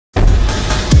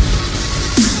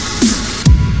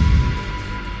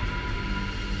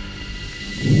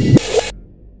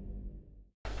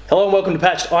Hello and welcome to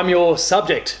Patched. I'm your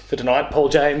subject for tonight, Paul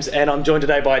James, and I'm joined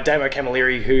today by Damo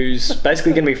Camilleri, who's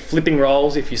basically going to be flipping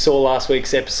roles. If you saw last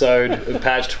week's episode of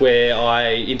Patched where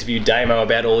I interviewed Damo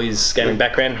about all his gaming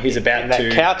background, he's about to...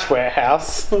 That couch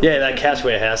warehouse. Yeah, that couch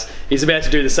warehouse. He's about to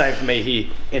do the same for me here.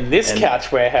 In this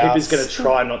couch warehouse. Pippa's going to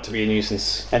try not to be a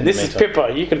nuisance. And this is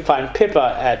Pippa. You can find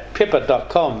Pippa at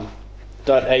pippa.com.au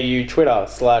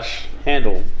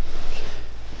Twitter/handle.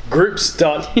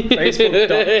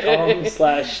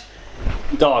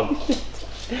 Groups.facebook.com/dog.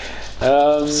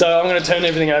 So I'm going to turn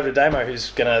everything over to Damo,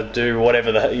 who's going to do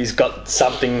whatever he's got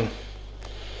something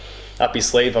up his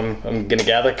sleeve. I'm going to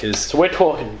gather because. So we're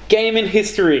talking gaming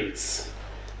histories.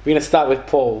 We're going to start with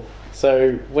Paul.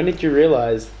 So when did you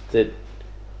realise that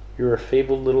you're a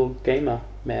feeble little gamer,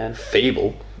 man?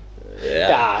 Feeble.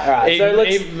 Yeah. All right. So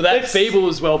let's feeble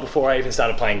was well before I even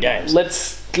started playing games.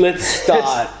 Let's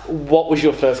start. What was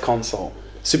your first console?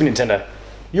 Super Nintendo.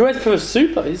 You went for a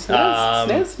Super.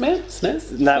 SNES, man.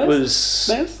 SNES. That was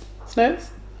SNES.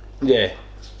 Yeah.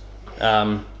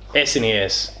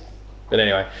 SNES. But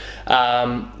anyway,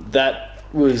 that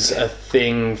was a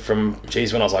thing from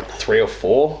when I was like 3 or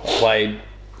 4. I played.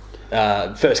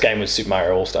 First game was Super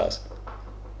Mario All Stars.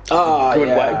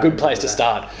 Good place to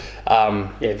start. Yeah,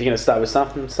 if you're going to start with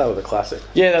something, start with a classic.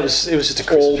 Yeah, it was just a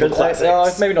Christmas present.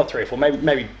 Classics. Maybe not 3 or 4,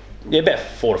 maybe about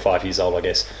 4 to 5 years old, I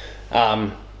guess.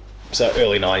 So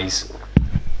early 90s.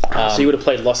 So you would have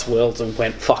played Lost Worlds and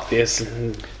went, fuck this.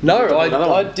 No,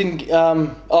 I didn't.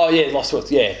 Lost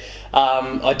Worlds, yeah.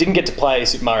 I didn't get to play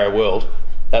Super Mario World.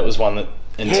 That was one that,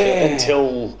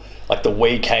 until like the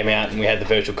Wii came out and we had the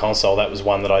Virtual Console, that was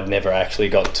one that I'd never actually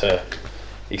got to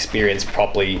experience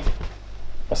properly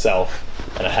myself.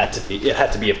 And it had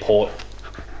to be a port,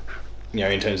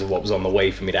 in terms of what was on the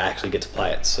Wii for me to actually get to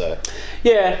play it. So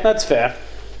yeah, that's fair.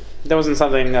 That wasn't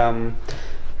something.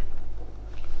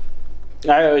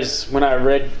 When I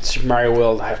read Super Mario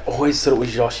World, I always thought it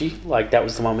was Yoshi. Like that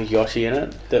was the one with Yoshi in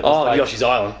it. Yoshi's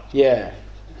Island. Yeah.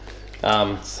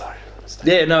 Sorry.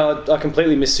 Yeah, no, I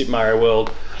completely missed Super Mario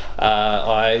World.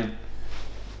 I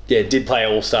did play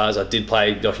All Stars. I did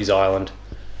play Yoshi's Island.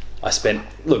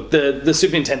 The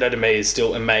Super Nintendo to me is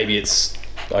still, and maybe it's,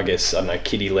 I guess, I don't know,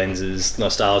 kiddie lenses,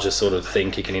 nostalgia sort of thing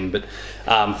kicking in, but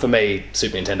for me,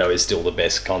 Super Nintendo is still the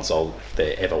best console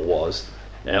there ever was,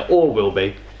 or will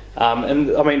be.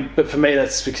 But for me,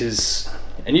 that's because,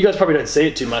 and you guys probably don't see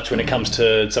it too much when it comes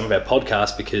to some of our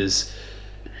podcasts, because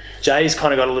Jay's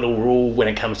kind of got a little rule when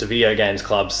it comes to video games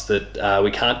clubs that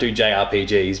we can't do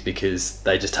JRPGs because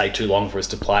they just take too long for us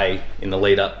to play in the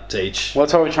lead up to each. Well,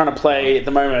 that's why we're trying to play at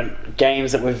the moment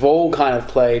games that we've all kind of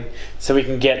played, so we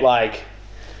can get like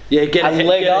a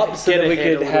leg up, so that we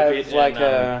could have like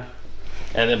a.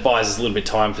 And it buys us a little bit of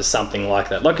time for something like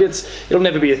that. Like it'll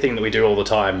never be a thing that we do all the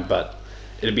time, but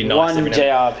it'd be nice. One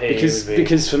JRP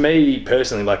because for me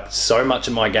personally, like so much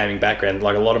of my gaming background,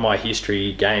 like a lot of my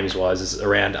history games wise is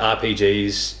around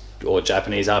RPGs or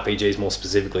Japanese RPGs more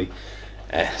specifically.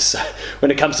 So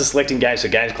when it comes to selecting games for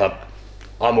Games Club,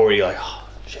 I'm already like, oh,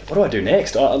 shit, what do I do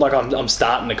next? I'm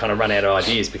starting to kind of run out of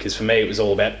ideas, because for me it was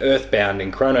all about Earthbound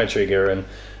and Chrono Trigger, and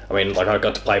I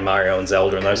got to play Mario and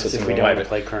Zelda and those sorts of things. We don't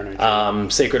play Chrono Trigger.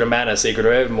 Secret of Mana, Secret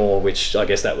of Evermore, which I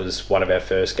guess that was one of our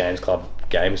first Games Club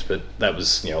games, but that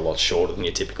was a lot shorter than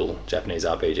your typical Japanese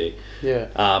RPG. Yeah.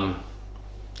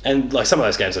 And like some of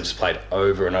those games I just played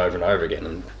over and over and over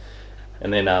again,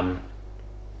 and then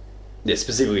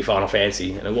specifically Final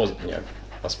Fantasy, and it wasn't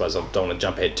I suppose I don't want to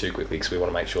jump ahead too quickly because we want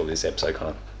to make sure this episode kind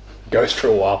of goes for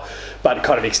a while, but it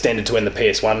kind of extended to when the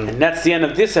PS1. And that's the end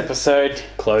of this episode.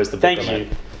 Closed the book. Thank you.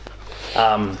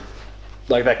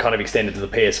 Like that kind of extended to the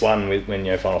PS1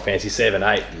 when Final Fantasy 7,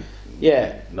 8.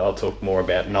 Yeah. I'll talk more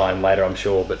about 9 later, I'm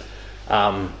sure, but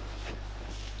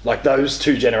like those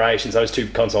two generations, those two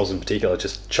consoles in particular,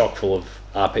 just chock full of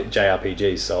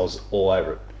JRPGs, so I was all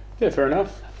over it. Yeah, fair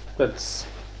enough. That's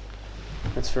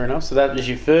fair enough. So that was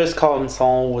your first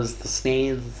console, was the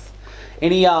SNES.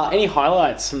 Any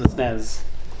highlights from the SNES?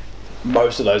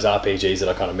 Most of those RPGs that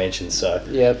I kind of mentioned. So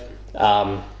yep.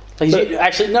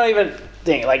 Actually, not even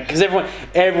thing because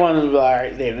everyone was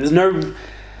like, there's no.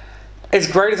 As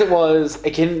great as it was,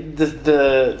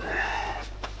 the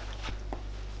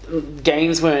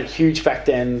games weren't huge back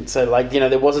then, so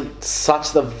there wasn't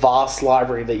such the vast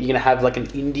library that you're gonna have like an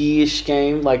indie-ish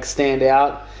game stand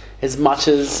out as much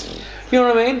as, you know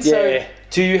what I mean? Yeah. So,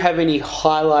 do you have any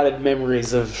highlighted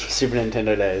memories of Super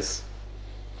Nintendo days?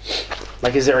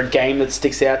 Like, is there a game that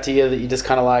sticks out to you that you just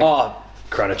kind of like? Oh,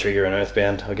 Chrono Trigger and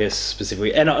Earthbound, I guess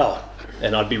specifically, and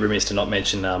I'd be remiss to not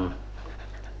mention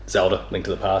Zelda: Link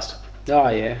to the Past. Oh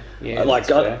yeah, yeah. Like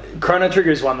that's fair. Chrono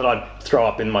Trigger is one that I'd throw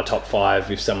up in my top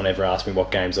 5 if someone ever asked me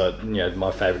what games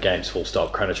my favourite games. Full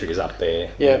stop. Chrono Trigger's up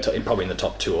there. Yeah. Probably in the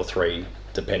top 2 or 3,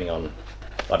 depending on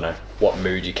I don't know what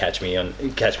mood you catch me in,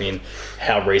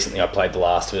 how recently I played The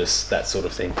Last of Us, that sort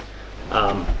of thing.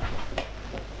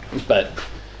 But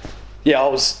yeah, I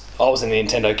was a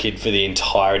Nintendo kid for the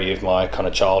entirety of my kind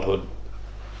of childhood.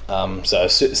 So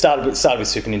started with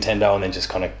Super Nintendo and then just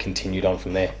kind of continued on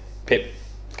from there. Pip,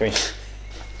 come here.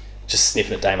 Just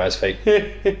sniffing at Damo's feet.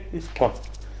 Come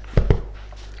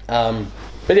on.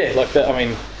 But yeah, like I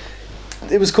mean,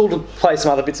 it was cool to play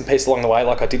some other bits and pieces along the way.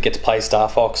 Like I did get to play Star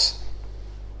Fox.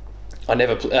 I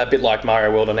never, a bit like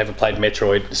Mario World, I never played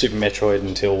Super Metroid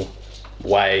until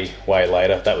way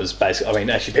later. That was basically, I mean,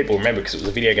 actually people remember because it was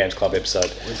a Video Games Club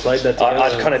episode. We played that together.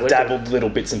 I'd kind of dabbled little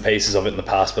bits and pieces of it in the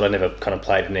past, but I never kind of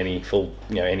played in any full,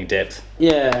 any depth.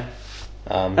 Yeah.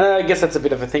 I guess that's a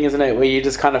bit of a thing, isn't it? Where you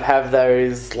just kind of have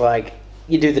those, like,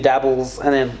 you do the dabbles,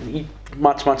 and then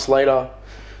much later,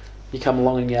 you come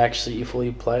along and you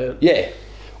fully play it. Yeah.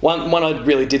 One I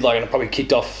really did like, and I probably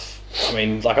kicked off, I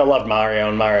mean, like I loved Mario,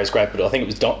 and Mario's great, but I think it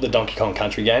was the Donkey Kong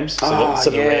Country games.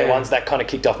 So the Rare ones, that kind of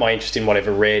kicked off my interest in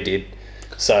whatever Rare did.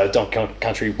 So Donkey Kong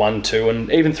Country 1, 2, and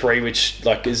even 3, which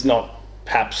like is not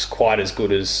perhaps quite as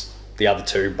good as the other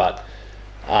 2, but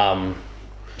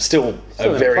still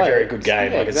a very good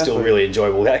game. Yeah, like it's still really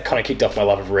enjoyable. That kind of kicked off my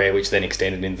love of Rare, which then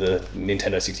extended into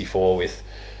Nintendo 64 with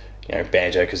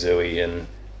Banjo-Kazooie and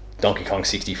Donkey Kong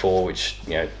 64, which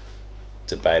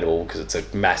debatable because it's a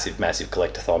massive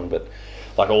collectathon, but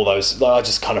like all those, I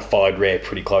just kind of followed Rare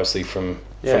pretty closely from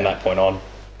that point on.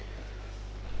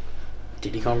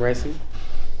 Diddy Kong Racing?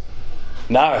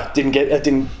 No,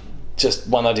 just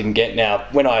one I didn't get. Now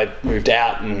when I moved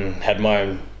out and had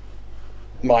my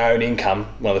own income,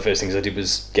 one of the first things I did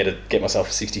was get myself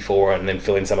a 64 and then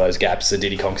fill in some of those gaps. So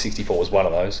Diddy Kong 64 was one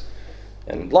of those.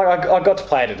 And like I got to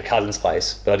play it at a cousin's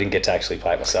place, but I didn't get to actually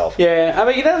play it myself. Yeah,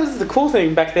 I mean that was the cool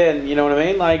thing back then. You know what I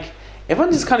mean? Like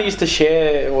everyone just kind of used to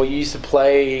share or used to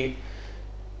play.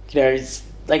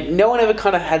 Like no one ever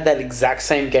kind of had that exact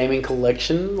same gaming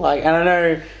collection. Like, and I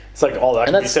know it's like that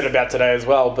can be said about today as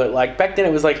well. But like back then,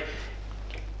 it was like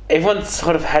everyone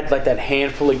sort of had like that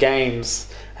handful of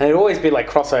games, and it'd always be like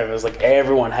crossovers. Like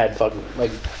everyone had fucking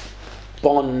like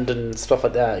Bond and stuff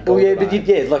like that. Well, yeah, but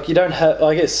like you don't have.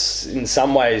 I guess in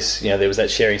some ways, there was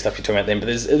that sharing stuff you're talking about then, but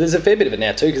there's a fair bit of it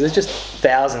now too, because there's just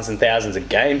thousands and thousands of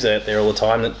games out there all the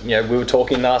time that we were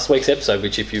talking last week's episode.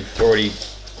 Which, if you've already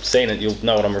seen it, you'll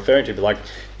know what I'm referring to. But like,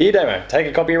 here, Damo, take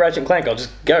a copy of Ratchet and Clank. I'll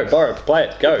just go borrow it, play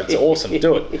it, go. It's awesome.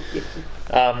 Do it. We've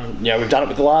done it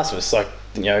with The Last of Us. Like,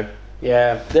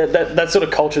 yeah, that sort of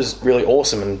culture is really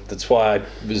awesome, and that's why I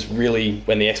was really,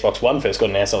 when the Xbox One first got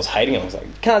announced, I was hating it. I was like,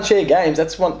 you can't share games.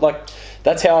 That's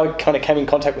how I kind of came in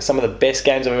contact with some of the best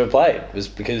games I've ever played. Was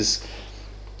because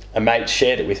a mate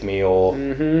shared it with me, or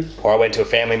I went to a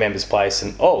family member's place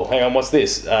and hang on, what's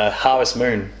this? Harvest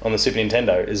Moon on the Super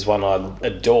Nintendo is one I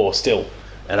adore still,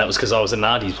 and that was because I was at an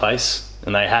auntie's place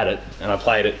and they had it and I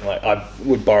played it. And I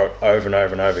would borrow it over and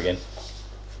over and over again.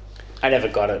 I never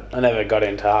got it. I never got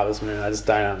into Harvest Moon. I just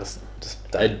don't understand.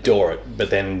 I adore it,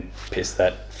 but then piss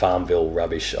that Farmville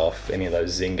rubbish off any of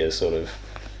those Zynga sort of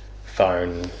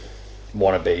phone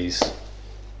wannabes.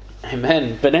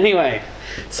 Amen. But anyway,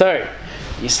 so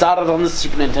you started on the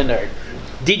Super Nintendo.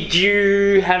 Did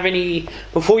you have any,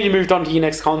 before you moved on to your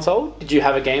next console, did you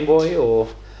have a Game Boy or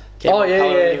Game Boy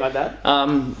Color or anything like that?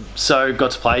 So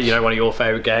got to play, one of your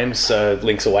favourite games,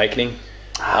 Link's Awakening.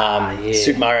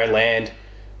 Super Mario Land.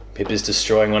 Pippa's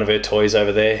destroying one of her toys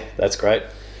over there. That's great.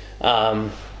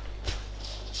 So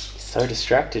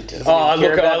distracted. I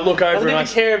look over and I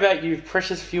care about you,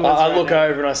 precious few. I look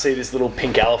over and I see this little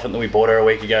pink elephant that we bought her a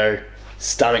week ago,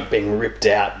 stomach being ripped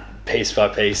out piece by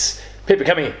piece. Pippa,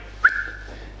 come here.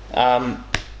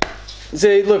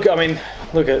 See, look at her.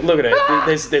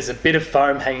 There's a bit of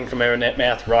foam hanging from her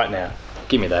mouth right now.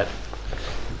 Give me that.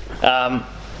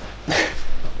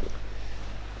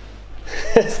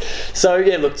 So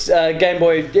yeah, look, Game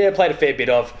Boy. Yeah, played a fair bit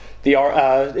of the.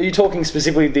 Are you talking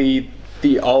specifically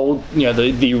the old,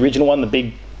 the original one,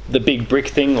 the big brick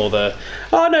thing, or the?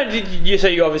 Oh no! Did you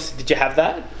have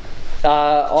that? Did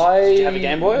you have a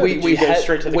Game Boy? We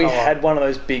had one of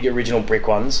those big original brick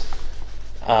ones,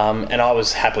 and I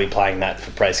was happily playing that for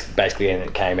basically anything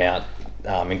that came out,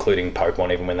 including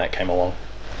Pokemon, even when that came along.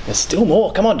 There's still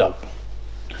more. Come on, dog.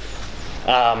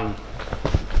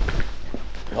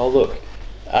 Oh look.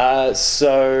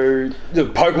 So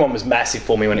look, Pokemon was massive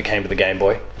for me when it came to the Game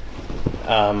Boy.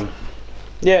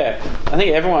 Yeah, I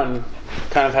think everyone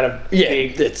kind of had a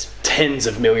big... It's tens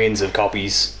of millions of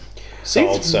copies.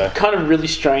 sold. It's So kind of really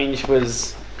strange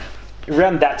was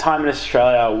around that time in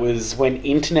Australia was when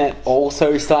internet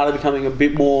also started becoming a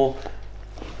bit more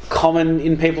common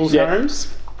in people's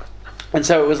homes, and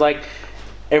so it was like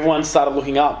everyone started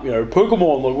looking up,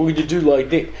 Pokemon, like what could you do like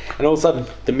this, and all of a sudden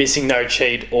the missing no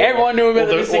cheat, or everyone knew about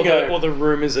the missing no, or the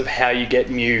rumors of how you get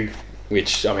Mew.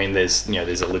 Which, I mean, there's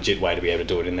a legit way to be able to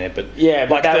do it in there, but yeah,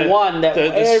 but like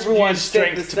everyone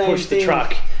strength to push the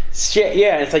truck.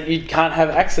 Yeah, it's like you can't have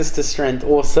access to strength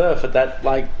or surf at that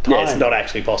time. Yeah, it's not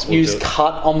actually possible. Use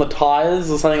cut on the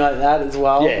tires or something like that as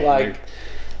well. Yeah,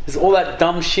 there's all that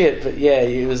dumb shit, but yeah,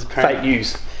 it was fake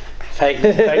news. Fake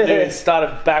news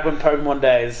started back when Pokemon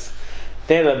days.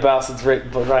 They're the bastards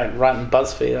writing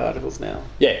BuzzFeed articles now.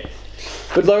 Yeah.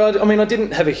 But I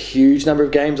didn't have a huge number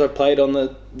of games I played on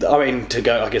to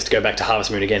go back to Harvest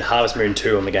Moon again. Harvest Moon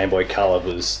 2 on the Game Boy Color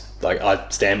was I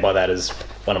stand by that as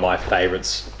one of my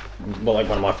favorites. Well, one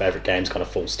of my favorite games, kind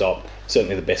of full stop.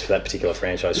 Certainly the best for that particular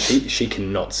franchise. She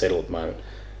cannot settle at the moment.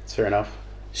 That's fair enough.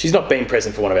 She's not been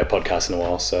present for one of our podcasts in a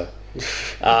while, so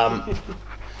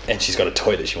and she's got a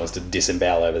toy that she wants to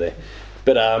disembowel over there.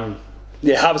 But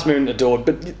Harvest Moon adored,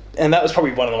 and that was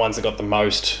probably one of the ones that got the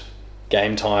most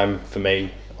game time for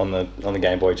me on the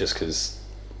Game Boy, just because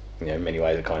in many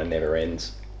ways it kind of never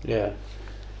ends. Yeah.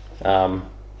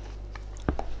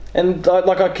 And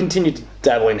I continue to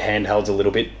dabble in handhelds a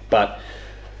little bit, but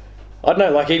I don't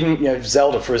know, even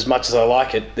Zelda, for as much as I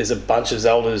like it, there's a bunch of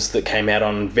Zeldas that came out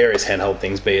on various handheld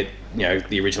things, be it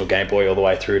the original Game Boy all the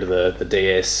way through to the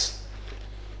DS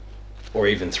or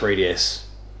even 3DS.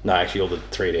 No, actually all the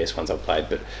 3DS ones I've played,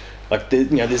 but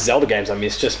there's Zelda games I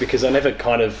miss just because I never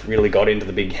kind of really got into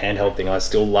the big handheld thing. I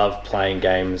still love playing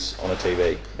games on a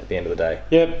TV at the end of the day.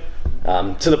 Yep.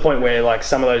 To the point where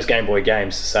some of those Game Boy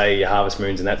games, say Harvest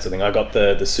Moons and that sort of thing, I got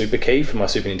the super key for my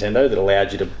Super Nintendo that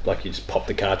allowed you to you just pop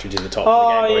the cartridge in the top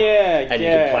of the Game Boy, and you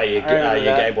could play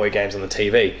your Game Boy games on the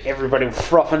TV. Everybody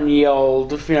frothing the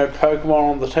old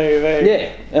Pokemon on the TV.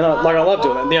 Yeah, and I love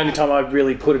doing that. And the only time I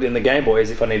really put it in the Game Boy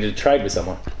is if I needed to trade with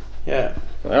someone. Yeah.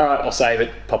 All right, I'll save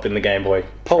it. Pop it in the Game Boy.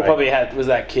 Paul probably was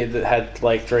that kid that had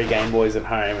 3 Game Boys at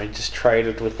home and just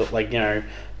traded with it,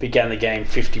 began the game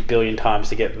 50 billion times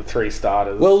to get the 3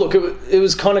 starters. Well, look, it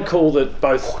was kind of cool that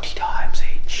 40 times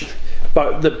each.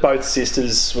 Both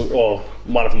sisters, or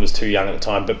one of them was too young at the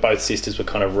time, but both sisters were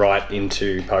kind of right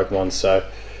into Pokemon, so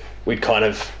we'd kind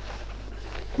of,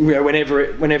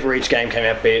 whenever each game came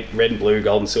out, be it Red and Blue,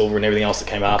 Gold and Silver, and everything else that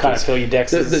came after, kind of fill your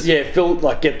decks.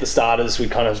 Get the starters. We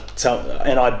kind of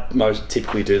and I'd most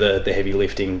typically do the heavy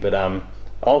lifting, but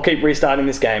I'll keep restarting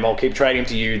this game. I'll keep trading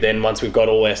to you. Then once we've got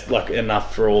all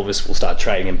enough for all of us, we'll start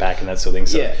trading them back and that sort of thing.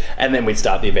 So, and then we'd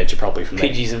start the adventure properly from there.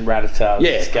 Pidgeys and Rattatas,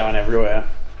 just going everywhere.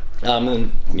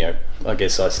 And I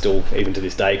guess I still, even to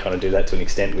this day, kind of do that to an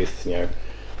extent with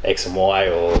X and Y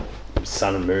or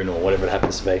Sun and Moon or whatever it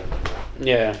happens to be.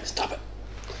 Yeah. Stop it.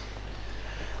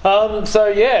 So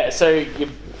you're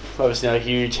obviously not a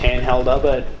huge handhelder,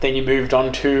 but then you moved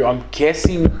on to, I'm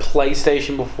guessing,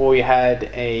 PlayStation before you had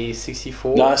a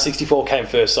 64? No, 64 came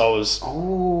first. So I was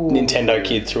Nintendo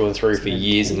kid through and through for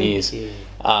years and years.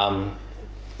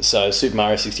 So Super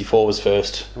Mario 64 was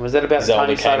first. And was that about the time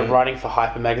you started writing for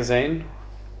Hyper Magazine?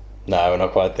 No, we're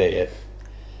not quite there yet.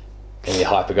 Any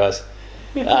Hyper guys?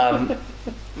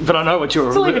 But I know what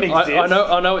you're.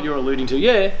 I know what you're alluding to.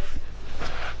 Yeah.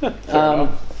 Ken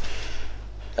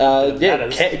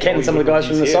and some of the guys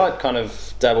from the site kind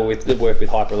of work with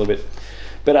Hyper a little bit,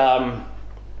 but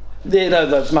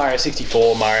the Mario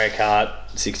 64, Mario Kart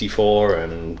 64,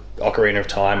 and Ocarina of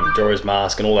Time, Majora's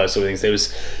Mask, and all those sort of things. There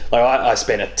was I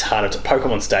spent a ton of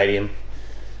Pokemon Stadium.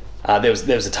 There was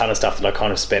a ton of stuff that I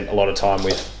kind of spent a lot of time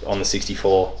with on the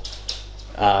 64.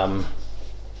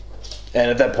 And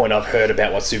at that point, I've heard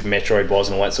about what Super Metroid was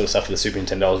and all that sort of stuff for the Super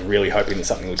Nintendo. I was really hoping that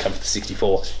something would come for the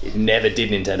 64. It never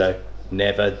did, Nintendo.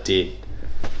 Never did.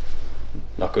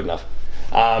 Not good enough.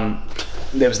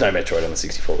 There was no Metroid on the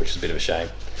 64, which is a bit of a shame.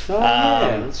 Oh,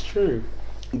 yeah, that's true.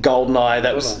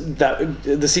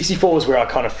 GoldenEye, the 64 was where I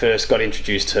kind of first got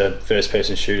introduced to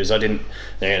first-person shooters. I didn't,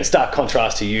 in stark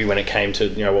contrast to you when it came to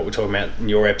what we're talking about in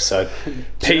your episode.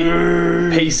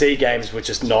 PC games were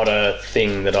just not a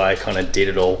thing that I kind of did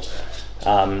at all.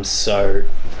 So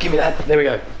give me that. There we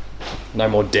go. No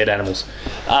more dead animals.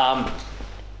 I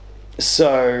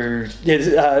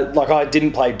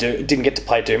didn't get to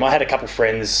play Doom. I had a couple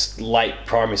friends late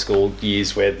primary school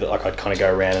years where I'd kind of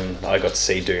go around and I got to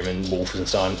see Doom and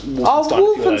Wolfenstein.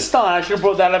 Wolfenstein! I should have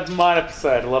brought that up in my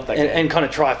episode. I love that game. And kind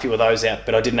of try a few of those out,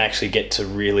 but I didn't actually get to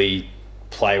really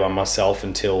play one myself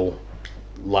until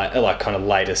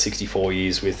later 64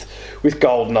 years with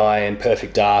GoldenEye and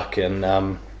Perfect Dark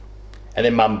and and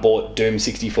then Mum bought Doom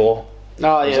 64. Oh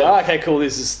I was yeah, like, okay, cool.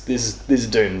 This is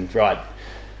Doom, right?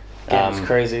 game's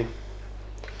crazy.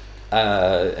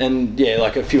 And yeah,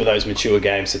 like a few of those mature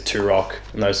games, the Turok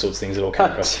and those sorts of things that all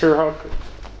came across. Turok.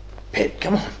 Pet,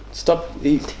 come on, stop.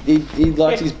 He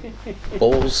likes his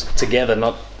balls together,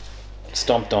 not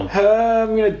stomped on.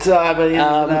 I'm gonna die by the end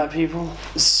of that, people.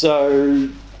 So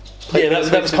yeah,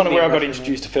 that was kind of where I got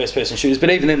introduced to first-person shooters. But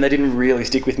even then, they didn't really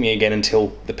stick with me again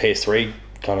until the PS3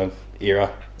 kind of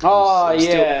era.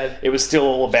 It was still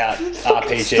all about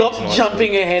RPGs. Stop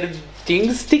jumping ahead of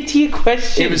things. Stick to your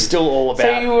question. It was still all about.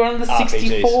 So you were on the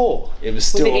 64. RPGs. It was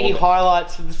still. Was there any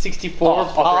highlights for the 64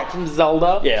 apart from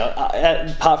Zelda?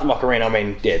 Yeah, apart from Ocarina, I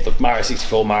mean, yeah, the Mario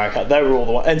 64, Mario Kart, they were all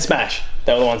the ones, and Smash.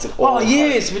 They were the ones that.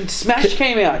 Yes, when Smash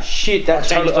came out, shit, that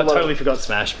changed a lot. I totally forgot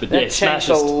Smash, but that yeah, Smash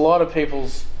changed a lot of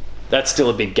people's. That's still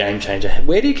a big game changer.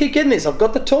 Where do you keep getting this? I've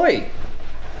got the toy.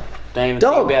 Don't even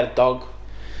think about a dog.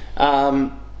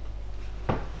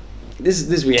 This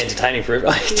will be entertaining for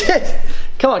everybody.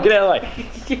 Come on, get out of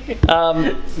the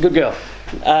way. Good girl.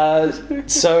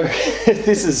 So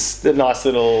this is the nice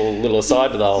little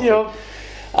aside to the whole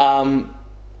thing.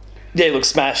 Yeah, look,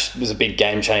 Smash was a big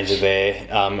game changer there,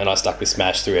 and I stuck with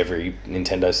Smash through every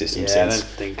Nintendo system since. I don't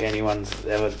think anyone's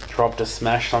ever dropped a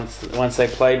Smash once they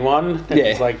played one. Yeah.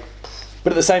 It's like,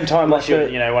 but at the same time, unless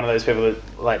you're one of those people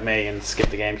that like me and skip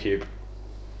the GameCube.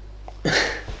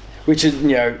 Which is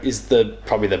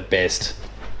probably the best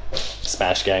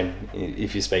Smash game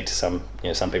if you speak to some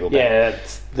people about it.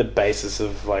 It's the basis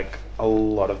of like a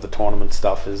lot of the tournament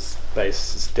stuff is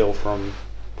based still from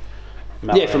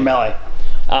Melee. Yeah, from Melee.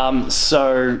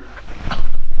 So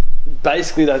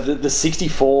basically the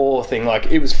 64 thing, like,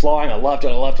 it was flying. I loved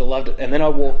it, and then I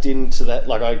walked into that,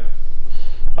 like,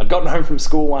 I'd gotten home from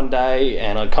school one day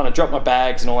and I'd kind of dropped my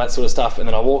bags and all that sort of stuff, and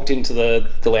then I walked into the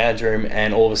lounge room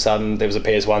and all of a sudden there was a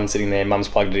PS1 sitting there. Mum's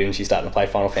plugged it in, she's starting to play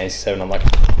Final Fantasy VII. I'm like,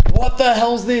 what the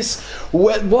hell's this?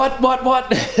 What?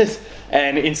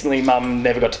 And instantly Mum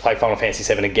never got to play Final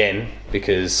Fantasy VII again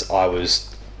because I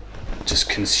was just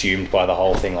consumed by the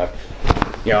whole thing. Like,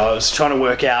 I was trying to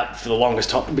work out for the longest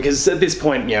time, because at this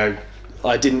point,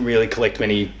 I didn't really collect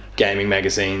many gaming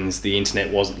magazines. The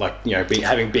internet wasn't like,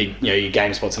 having big, your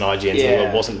GameSpots and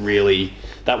IGNs wasn't really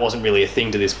a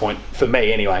thing to this point for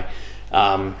me anyway.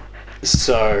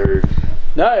 So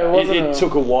no, it wasn't. It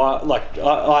took a while. Like,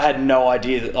 I had no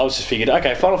idea. That I was just figured,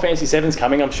 okay, Final Fantasy VII's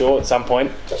coming, I'm sure, at some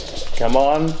point. Come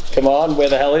on, where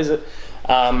the hell is it?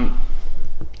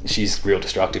 She's real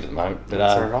destructive at the moment. But,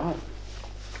 that's alright.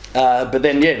 But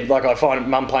then, I find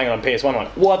Mum playing it on PS1. I'm like,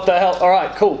 what the hell? All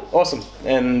right, cool, awesome.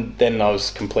 And then I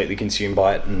was completely consumed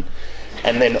by it, and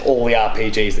then all the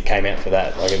RPGs that came out for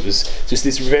that. Like, it was just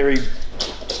this very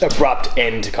abrupt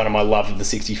end to kind of my love of the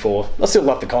 64. I still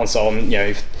love the console, and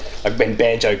when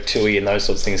Banjo-Tooie and those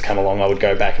sorts of things come along, I would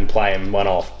go back and play them one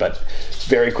off. But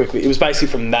very quickly, it was basically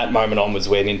from that moment onwards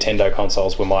where Nintendo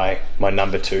consoles were my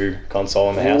number 2 console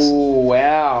in the house. Oh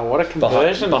wow, what a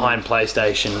conversion! Behind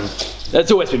PlayStation. That's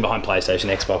always been behind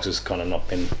PlayStation. Xbox has kind of not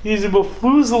been. Here's a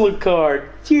Methuselah card.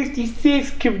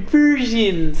 56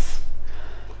 conversions.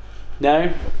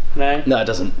 No, it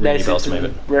doesn't ring any bells to me.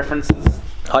 But references.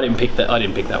 I didn't pick that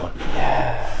one.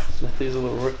 Yeah, Methuselah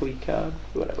Rookley card,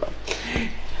 whatever.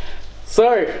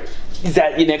 So, is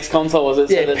that your next console? Was it?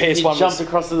 Yeah, so PS1. You jumped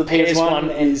across to the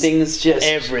PS1 and things just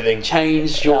everything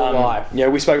changed your life.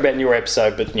 We spoke about in your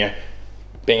episode, but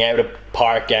being able to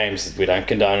pirate games, we don't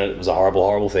condone it. It was a horrible,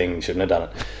 horrible thing. You shouldn't have done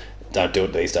it. Don't do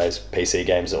it these days. PC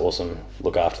games are awesome.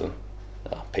 Look after them.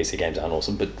 PC games aren't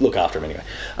awesome, but look after them anyway.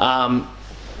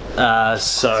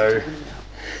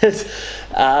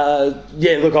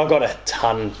 Look, I got a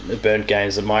ton of burnt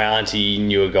games. And my auntie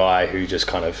knew a guy who just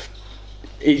kind of,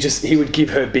 he would give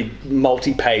her big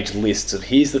multi-page lists of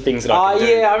here's the things that I can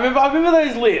do. Yeah, I remember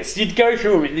those lists. You'd go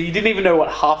through them and you didn't even know what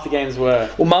half the games were.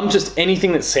 Well, Mum just,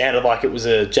 anything that sounded like it was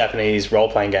a Japanese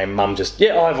role-playing game, Mum just, I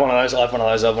have one of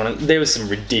those, There was some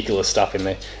ridiculous stuff in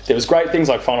there. There was great things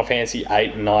like Final Fantasy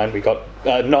 8 and 9. We got,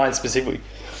 9 specifically,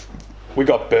 we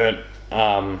got burnt.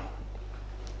 And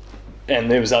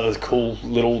there was other cool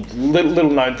little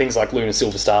known things like Lunar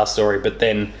Silver Star Story, but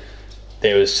then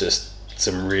there was just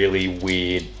some really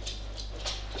weird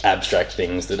abstract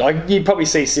things that you'd probably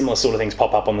see similar sort of things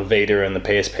pop up on the Vita and the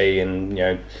PSP and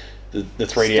the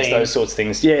 3DS, Steam. Those sorts of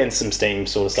things. Yeah, and some Steam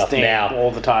sort of stuff Steam, now.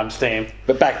 all the time, Steam.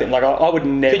 But back then, like, I would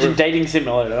never... Pigeon Dating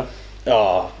Simulator.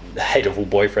 Oh, Hateful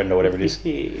Boyfriend or whatever it is.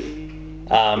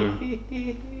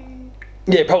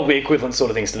 Yeah, probably equivalent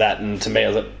sort of things to that, and to me I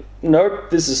was like,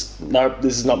 nope, this is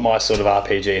not my sort of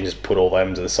RPG, and just put all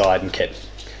them to the side and kept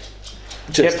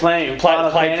just playing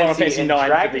played Final Fantasy 9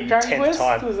 for the 10th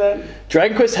time. Was that?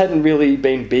 Dragon Quest hadn't really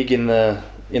been big in the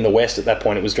West at that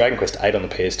point. It was Dragon Quest 8 on the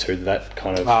PS2 that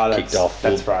kind of kicked off.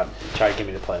 That's right. Tried to get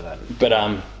me to play that. But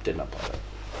did not play that.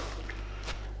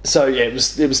 So yeah, it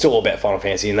was still all about Final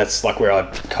Fantasy, and that's like where I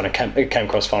kind of came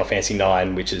across Final Fantasy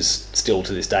 9, which is still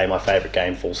to this day my favourite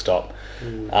game. Full stop.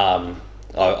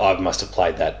 I must have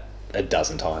played that a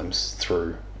dozen times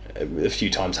through, a few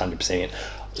times 100%ing it.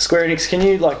 Square Enix, can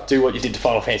you like do what you did to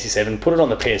Final Fantasy 7? Put it on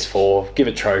the PS4, give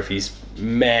it trophies.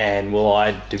 Man, will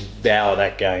I devour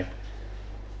that game.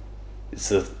 It's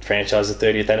the franchise's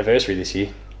 30th anniversary this year.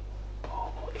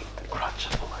 Oh, eat the crunch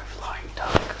of the low-flying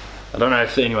duck. I don't know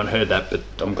if anyone heard that, but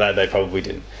I'm glad they probably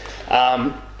didn't.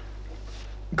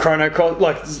 Chrono Cross,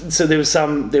 like, so there was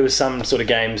some sort of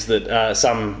games that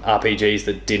some RPGs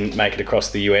that didn't make it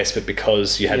across the US, but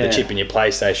because you had the chip in your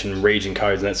PlayStation, region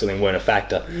codes and that sort of thing weren't a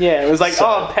factor. Yeah, it was like,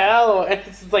 PAL, and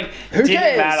it's like, who didn't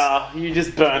cares? matter. You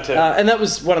just burnt it. And that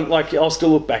was one of, like, I'll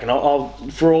still look back and I'll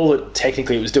for all that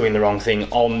technically it was doing the wrong thing,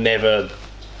 I'll never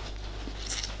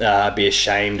be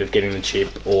ashamed of getting the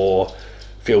chip or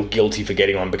feel guilty for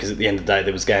getting one, because at the end of the day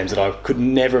there was games that I could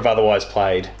never have otherwise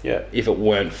played if it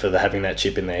weren't for having that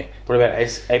chip in there. What about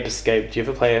Ape Escape? Do you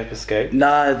ever play Ape Escape?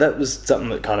 No, that was something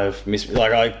that kind of missed me.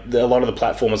 Like a lot of the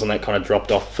platformers on that kind of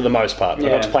dropped off for the most part. I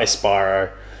got to play Spyro,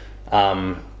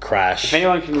 Crash. If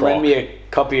anyone can Croc. lend me a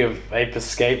copy of Ape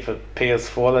Escape for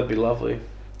PS4, that'd be lovely.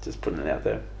 Just putting it out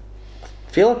there.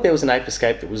 I feel like there was an Ape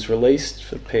Escape that was released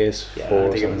for PS4 Yeah, I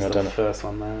or think it something. was the first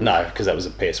one though. No, because that was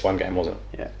a PS1 game, wasn't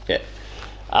it? Yeah.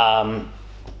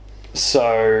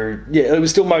 So yeah, it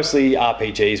was still mostly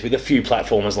RPGs with a few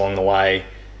platformers along the way,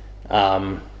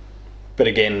 but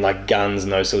again, like guns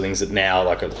and those sort of things that now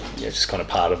like just kind of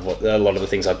part of what a lot of the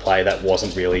things I play. That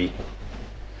wasn't really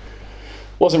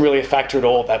a factor at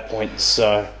all at that point.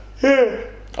 So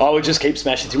I would just keep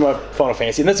smashing through my Final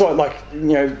Fantasy, and that's why, like, you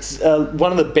know,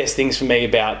 one of the best things for me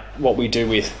about what we do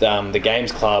with the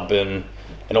Games Club and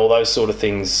all those sort of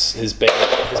things has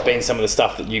been some of the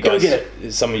stuff that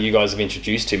some of you guys have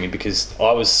introduced to me, because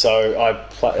I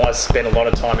spent a lot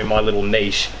of time in my little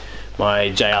niche, my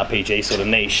JRPG sort of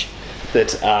niche,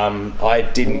 that I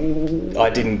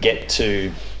didn't get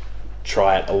to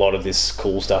try out a lot of this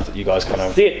cool stuff that you guys kind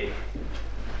of the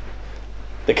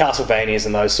Castlevanias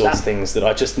and those sorts of things that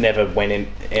I just never went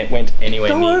anywhere near.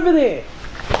 Go over there.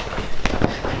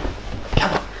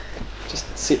 Come on,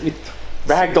 just sit with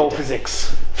Ragdoll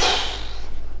physics.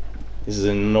 This is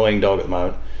an annoying dog at the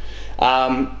moment.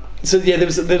 So yeah, there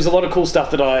was a lot of cool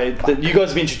stuff that you guys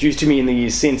have introduced to me in the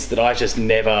years since that I just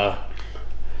never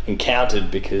encountered,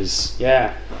 because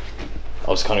I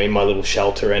was kind of in my little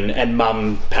shelter, and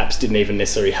Mum perhaps didn't even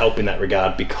necessarily help in that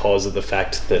regard, because of the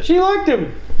fact that She liked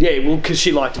him. Yeah, well, because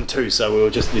she liked him too, so we were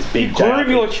just this big Groom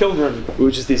your children. We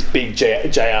were just this big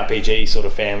JRPG sort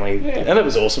of family, and it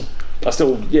was awesome. I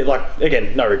still, like,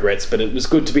 again, no regrets, but it was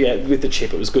good to be with the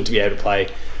chip. It was good to be able to play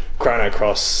Chrono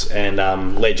Cross and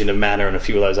Legend of Mana and a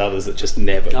few of those others that just were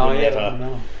never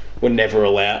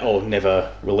allowed or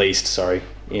never released. Sorry,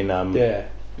 in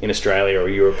Australia or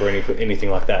Europe or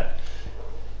anything like that.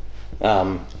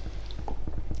 I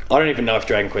don't even know if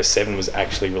Dragon Quest 7 was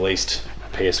actually released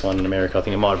PS1 in America. I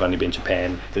think it might have only been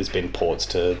Japan. There's been ports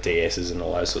to DSs and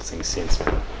all those sorts of things since.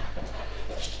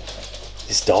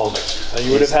 This dog. So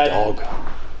you would have had dog.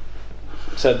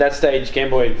 So at that stage, Game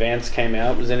Boy Advance came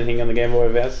out. Was anything on the Game Boy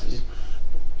Advance?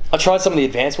 I tried some of the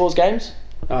Advance Wars games.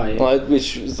 Oh yeah.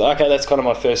 Which was that's kind of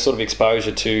my first sort of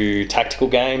exposure to tactical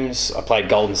games. I played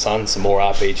Golden Sun, some more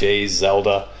RPGs,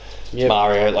 Zelda,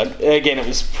 Mario. Like, again, it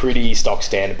was pretty stock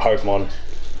standard. Pokemon.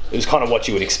 It was kind of what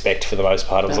you would expect for the most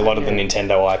part. It was a lot of the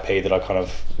Nintendo IP that I kind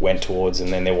of went towards,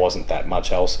 and then there wasn't that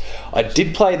much else. I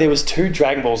did play. There was 2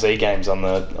 Dragon Ball Z games on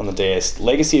the DS: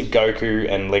 Legacy of Goku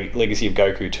and Legacy of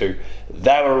Goku 2.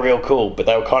 They were real cool, but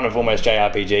they were kind of almost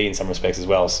JRPG in some respects as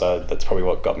well. So that's probably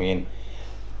what got me in.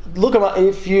 Look them up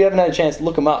if you haven't had a chance.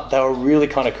 Look them up. They were really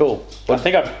kind of cool. I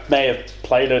think I may have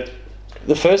played it.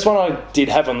 The first one I did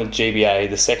have on the GBA.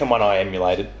 The second one I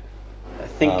emulated. I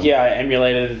think I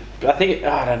emulated. I think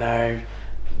I don't know.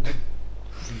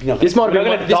 This might have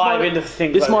been into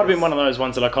things. This might have been one of those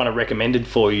ones that I kind of recommended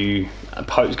for you,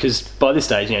 because by this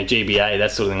stage, GBA,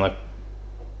 that sort of thing. Like,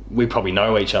 we probably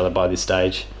know each other by this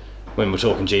stage when we're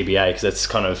talking GBA, because that's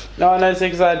kind of. No, it's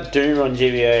because I had Doom on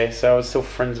GBA, so I was still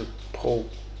friends with Paul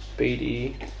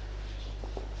Beatty.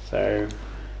 So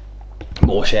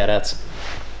more shout outs.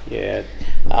 Yeah,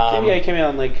 GBA came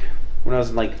out in like when I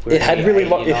was like... It had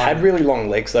really long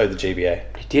legs though, the GBA.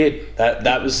 It did.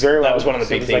 That was one of the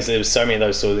big things. There was so many of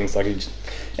those sort of things.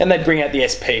 And they'd bring out the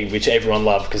SP, which everyone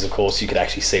loved because, of course, you could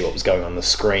actually see what was going on the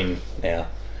screen now.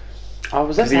 Oh,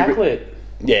 was that backlit?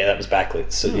 Yeah, that was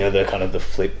backlit. So, the kind of the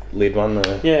flip lid one,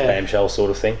 the clamshell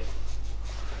sort of thing.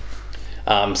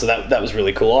 So that was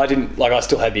really cool. I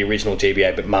still had the original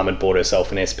GBA, but Mum had bought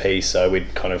herself an SP, so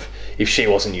we'd kind of, if she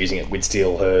wasn't using it, we'd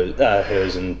steal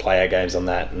hers and play our games on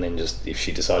that, and then just, if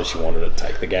she decided she wanted to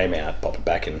take the game out, pop it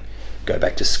back and go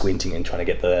back to squinting and trying to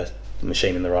get the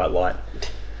machine in the right light.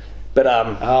 But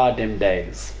them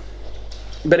days.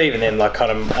 But even then,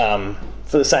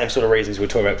 for the same sort of reasons we were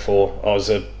talking about before, I was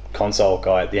a console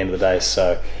guy at the end of the day,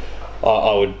 so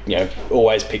I would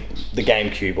always pick the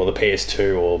GameCube or the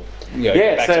PS2 or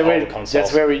back to older consoles.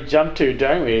 That's where we jumped to,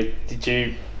 don't we? Did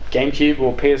you GameCube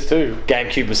or PS2?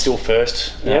 GameCube was still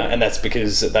first, and that's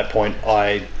because at that point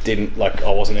I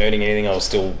wasn't earning anything. I was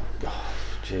still,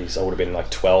 I would have been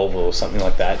 12 or something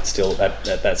like that. Still at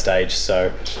that stage,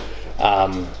 so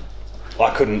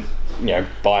I couldn't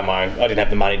buy my own. I didn't have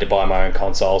the money to buy my own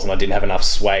consoles, and I didn't have enough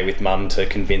sway with Mum to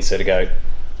convince her to go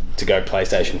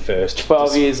PlayStation first.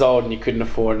 12 years old and you couldn't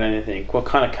afford anything. What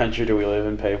kind of country do we live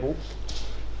in, people?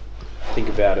 Think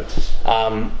about it.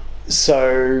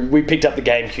 So we picked up the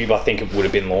GameCube. I think it would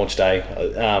have been launch day,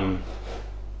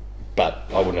 but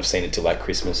I wouldn't have seen it till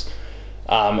Christmas.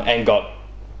 And got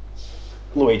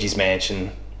Luigi's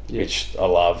Mansion, which I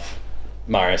love.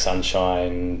 Mario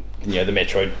Sunshine, the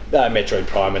Metroid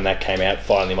Prime when that came out.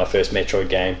 Finally, my first Metroid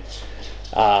game.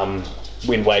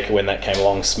 Wind Waker when that came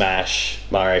along. Smash,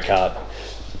 Mario Kart.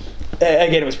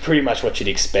 Again, it was pretty much what you'd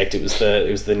expect. It was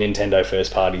the Nintendo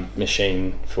first party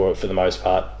machine for the most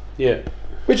part. Yeah,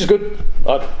 which is good.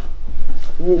 I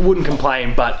wouldn't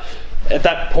complain, but at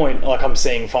that point, I'm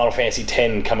seeing Final Fantasy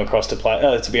X come across to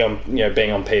be on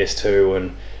being on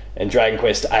PS2 and Dragon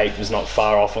Quest VIII was not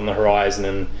far off on the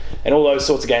horizon, and all those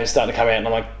sorts of games starting to come out, and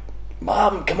I'm like,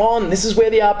 Mum, come on, this is where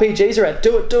the RPGs are at.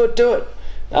 Do it.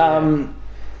 Yeah.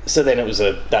 So then the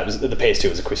PS2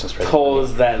 was a Christmas present.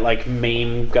 Paul's that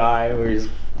meme guy where he's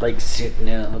sitting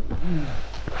out.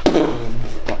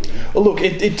 Well, look,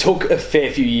 it took a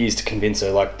fair few years to convince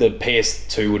her. The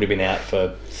PS2 would have been out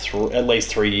for at least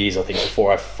 3 years, I think,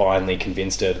 before I finally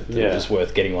convinced her that it was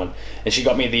worth getting one. And she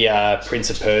got me the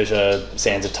Prince of Persia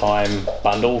Sands of Time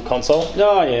bundle console.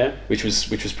 Oh yeah, which was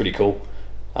pretty cool.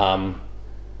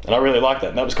 And I really liked that.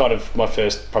 And that was kind of my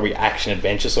first probably action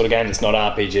adventure sort of game. It's not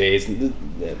RPG.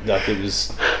 It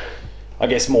was, I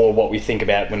guess, more what we think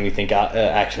about when we think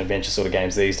action adventure sort of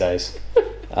games these days.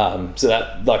 So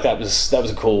that was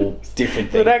a cool different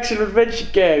thing. But action adventure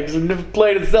games. I've never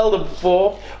played a Zelda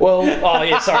before. Well,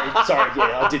 sorry,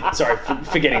 yeah, I did. Sorry,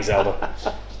 forgetting Zelda.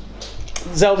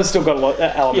 Zelda's still got a lot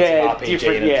elements of RPG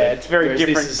different, in it. Yeah, it's very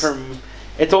different from.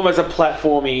 It's almost a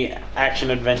platformy action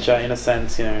adventure in a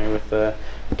sense, with the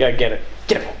go get it,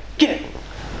 get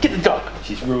the dog.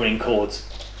 She's ruining chords.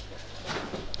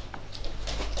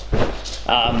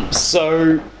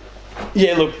 So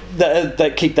yeah, look,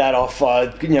 that kicked that off. I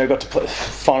got to play.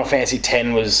 Final Fantasy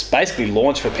X was basically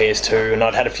launched for PS2, and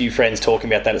I'd had a few friends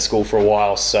talking about that at school for a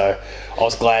while, so I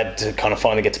was glad to kind of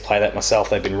finally get to play that myself.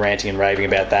 They've been ranting and raving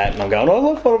about that, and I'm going, I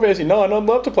love Final Fantasy 9, I'd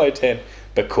love to play 10,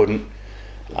 but couldn't.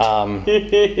 So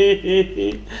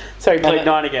you played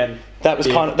 9 again. That was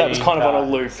kind of on a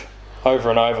loop over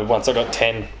and over. Once I got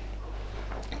 10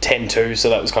 2, so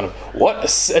that was kind of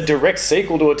a direct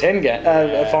sequel to a 10 game,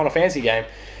 a Final Fantasy game.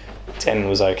 10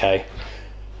 was okay.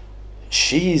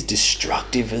 She is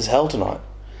destructive as hell tonight.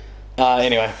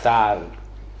 Anyway,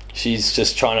 she's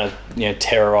just trying to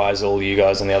terrorize all you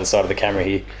guys on the other side of the camera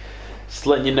here. Just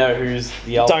letting you know who's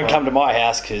the alpha. Don't come to my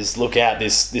house because look out,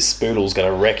 this spoodle's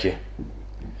going to wreck you.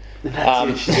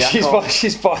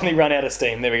 She's finally run out of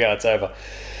steam. There we go, it's over.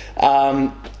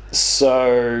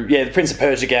 So yeah, the Prince of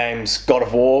Persia games, God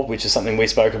of War, which is something we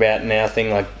spoke about in our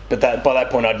thing. But by that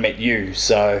point I'd met you.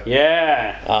 So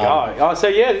yeah. So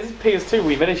yeah, this is PS2.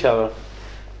 We met each other.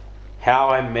 How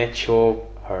I Met Your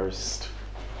Host.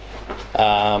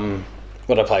 What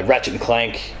did I play? Ratchet and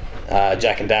Clank,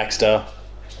 Jak and Daxter.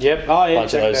 Yep. Oh yeah. A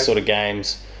bunch of those sort of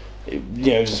games.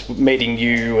 Just meeting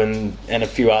you and a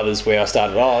few others where I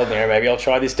started. Maybe I'll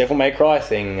try this Devil May Cry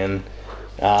thing and.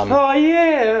 That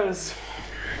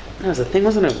was a thing,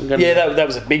 wasn't it? Yeah, that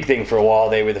was a big thing for a while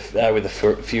there with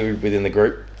a few within the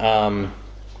group. But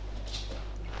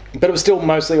it was still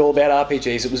mostly all about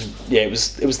RPGs.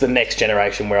 It was the next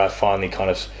generation where I finally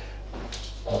kind of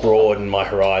broadened my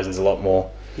horizons a lot more.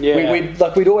 Yeah.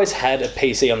 We'd always had a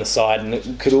PC on the side and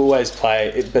it could always play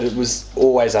it, but it was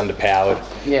always underpowered.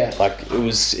 Yeah. Like it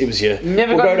was your. You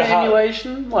never got an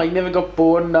emulation? Like, you never got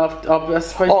bored enough? I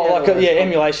suppose.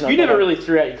 Emulation. You never really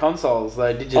threw out your consoles,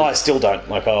 though, did you? I still don't.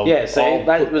 Like, I'll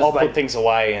put things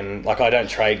away, and like I don't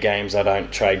trade games. I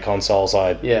don't trade consoles.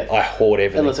 I hoard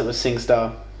everything. Unless it was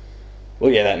SingStar.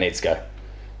 Well, yeah, that needs to go.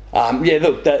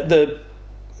 Look, the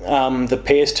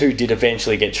PS2 did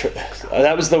eventually get.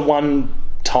 That was the one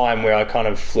time where I kind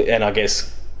of, and I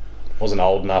guess wasn't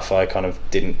old enough. I kind of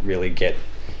didn't really get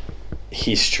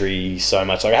history so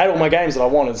much. Like, I had all my games that I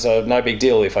wanted, so no big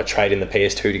deal if I trade in the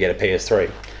PS2 to get a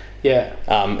PS3. Yeah.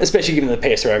 Especially given the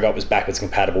PS3 I got was backwards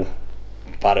compatible,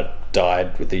 but it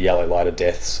died with the yellow light of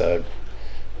death. So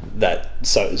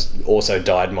also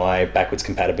died my backwards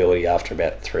compatibility after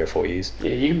about 3 or 4 years.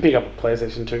 Yeah, you can pick up a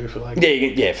PlayStation 2 for like for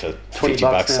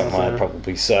 $50 something like that,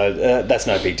 probably. So that's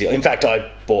no big deal. In fact,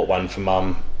 I bought one for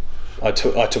Mum. I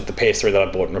took the PS3 that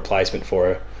I bought in replacement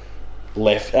for her,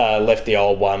 left the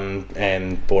old one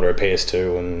and bought her a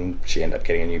PS2, and she ended up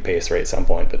getting a new PS3 at some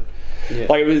point. But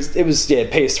like it was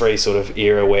PS3 sort of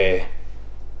era where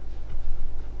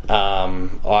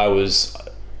I was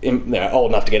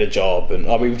old enough to get a job, and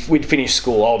we'd finished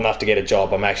school, old enough to get a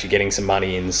job. I'm actually getting some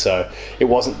money in, so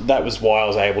that was why I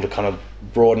was able to kind of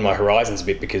broaden my horizons a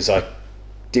bit, because I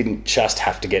didn't just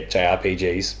have to get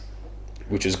JRPGs,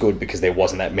 which was good because there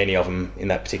wasn't that many of them in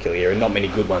that particular era, not many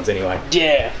good ones anyway.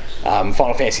 Yeah.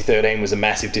 Final Fantasy 13 was a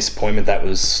massive disappointment. That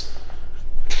was...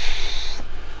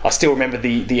 I still remember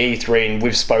the E3, and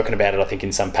we've spoken about it, I think,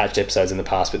 in some patched episodes in the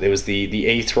past, but there was the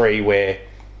E3 where...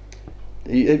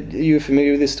 Are you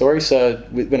familiar with this story? So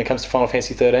when it comes to Final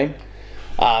Fantasy 13,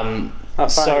 I'd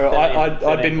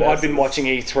been watching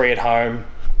E3 at home.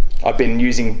 I've been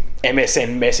using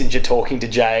MSN Messenger, talking to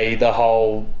Jay the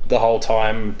whole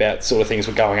time about sort of things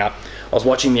were going up. I was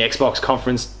watching the Xbox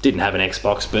conference. Didn't have an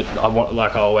Xbox, but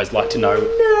I always like to know.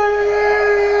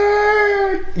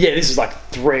 Yeah, this is like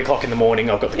 3 o'clock in the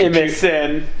morning. I've got the computer.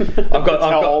 MSN.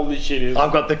 How old this shit is.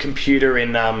 I've got the computer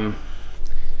in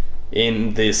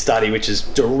the study, which is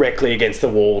directly against the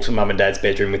wall to Mum and Dad's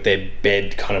bedroom, with their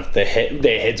bed kind of their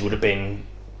heads would have been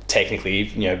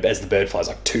technically, as the bird flies,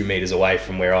 like 2 meters away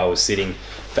from where I was sitting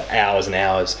for hours and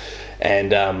hours.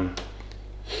 And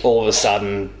all of a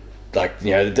sudden, like, the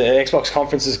Xbox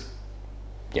conference is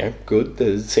good.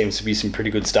 There seems to be some pretty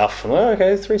good stuff.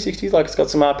 Okay, 360, like, it's got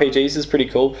some RPGs, it's pretty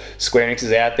cool. Square Enix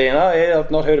is out there, and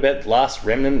I've not heard about Last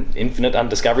Remnant, Infinite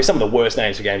Undiscovery, some of the worst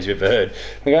names for games you've ever heard.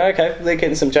 We go, okay, they're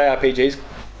getting some JRPGs.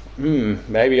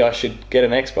 Maybe I should get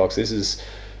an Xbox. This is,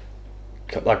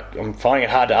 like, I'm finding it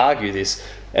hard to argue this.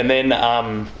 And then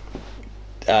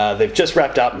they've just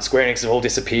wrapped up, and Square Enix have all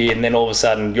disappeared, and then all of a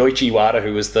sudden, Yoichi Iwata,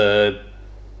 who was the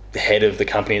head of the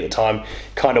company at the time,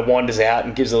 kind of wanders out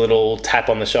and gives a little tap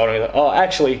on the shoulder and goes, oh,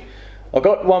 actually, I've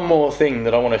got one more thing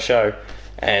that I want to show.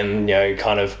 And,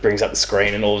 kind of brings up the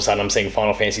screen, and all of a sudden I'm seeing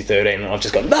Final Fantasy 13, and I've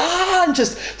just gone, and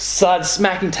just started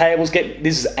smacking tables.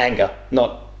 This is anger,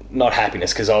 not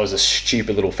happiness, because I was a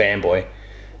stupid little fanboy.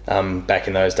 Back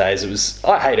in those days, it was,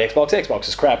 I hate Xbox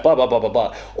is crap, blah, blah, blah, blah,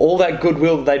 blah. All that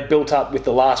goodwill that they'd built up with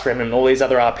The Last Remnant and all these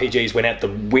other RPGs went out the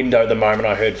window the moment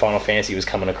I heard Final Fantasy was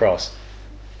coming across.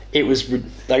 It was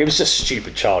just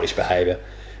stupid, childish behaviour.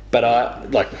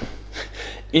 But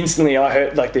instantly I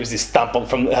heard, like, there was this thump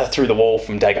from through the wall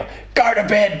from Dagger. Go to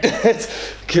bed,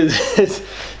 because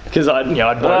old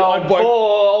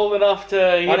enough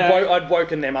to I'd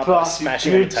woken them up by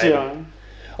smashing on the table.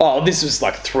 Oh, this was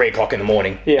like 3 o'clock in the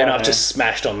morning, and I've just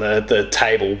smashed on the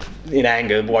table in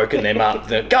anger, woken them up.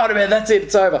 Go to bed, that's it,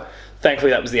 it's over.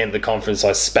 Thankfully, that was the end of the conference.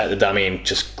 I spat the dummy and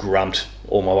just grumped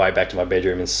all my way back to my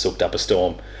bedroom and soaked up a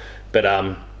storm. But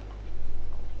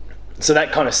so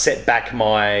that kind of set back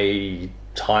my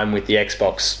time with the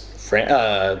Xbox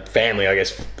family, I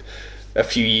guess, a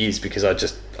few years, because I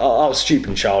was stupid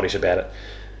and childish about it.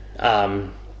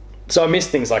 So I missed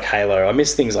things like Halo. I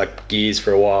missed things like Gears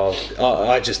for a while.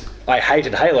 I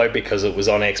hated Halo because it was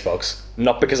on Xbox,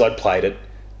 not because I'd played it.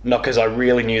 Not because I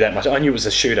really knew that much. I knew it was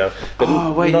a shooter, but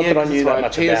not that I knew that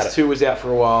much about it. PS2 was out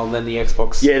for a while, and then the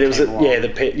Xbox.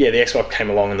 The Xbox came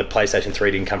along, and the PlayStation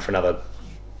 3 didn't come for another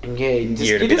year and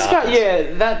a bit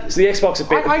after. So the Xbox had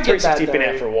been, 360 had been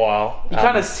out for a while. You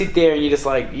kind of sit there and you just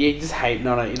hating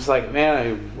on it. You're just like, man, I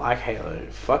don't like Halo.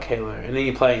 Fuck Halo. And then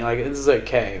you're playing like, this is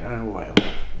okay. I don't know why I'm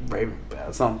raving about it.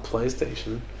 It's not on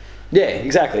PlayStation. Yeah,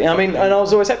 exactly. I mean, and I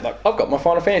was always happy. Like, I've got my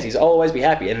Final Fantasies. I'll always be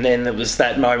happy. And then there was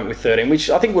that moment with 13, which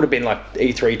I think would have been like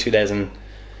E3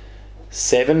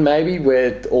 2007, maybe,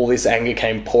 where all this anger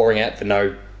came pouring out for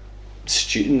no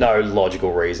no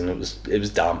logical reason. It was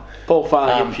dumb. Full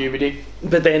fun in puberty.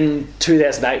 But then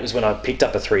 2008 was when I picked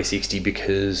up a 360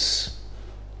 because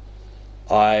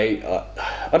I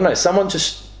don't know. Someone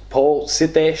just, Paul,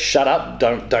 sit there, shut up,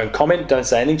 don't comment, don't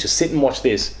say anything, just sit and watch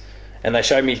this. And they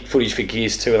showed me footage for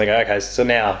Gears 2, and they go, okay, so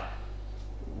now,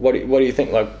 what do you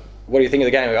think? Like, what do you think of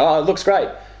the game? I go, oh, it looks great.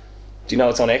 Do you know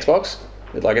it's on Xbox?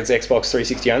 Like, it's Xbox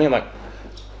 360 only. I'm like,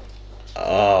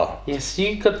 oh. Yes,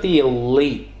 you got the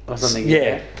Elite or something.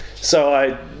 Yeah. So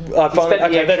I finally,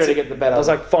 okay, that's it. To get the better. I was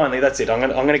like, finally, that's it. I'm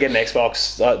gonna get an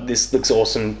Xbox. This looks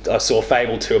awesome. I saw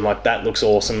Fable 2. I'm like, that looks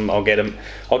awesome. I'll get them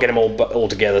all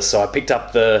together. So I picked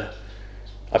up the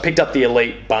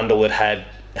Elite bundle that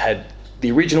had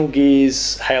the original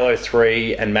Gears, Halo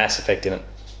 3, and Mass Effect in it.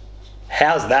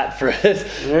 How's that for it?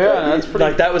 Yeah, that's pretty.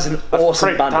 Like, that was an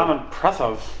awesome bundle. Damn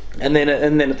impressive. And then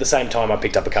at the same time, I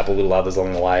picked up a couple of little others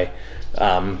along the way.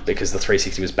 Because the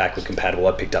 360 was backward compatible,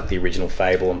 I picked up the original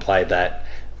Fable and played that.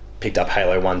 Picked up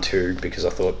Halo 1, 2 because I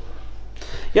thought,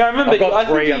 yeah, I remember. I've got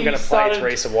 3. I'm going to play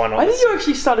 3, so why not? I think you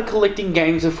actually started collecting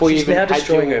games before you even now had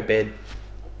destroying her bed.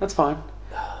 That's fine.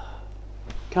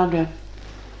 Calm down.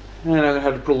 And I'm going to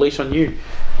have to put a leash on you.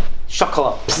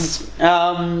 Chocolate.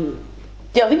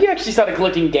 Yeah, I think you actually started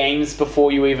collecting games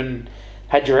before you even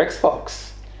had your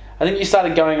Xbox. I think you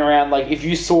started going around, like, if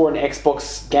you saw an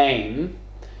Xbox game,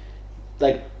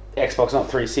 like Xbox, not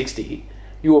 360,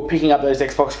 you were picking up those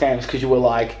Xbox games because you were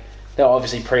like, they were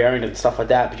obviously pre-owned and stuff like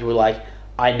that, but you were like,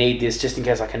 I need this just in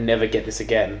case I can never get this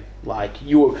again. Like,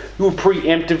 you were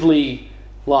preemptively,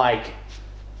 like...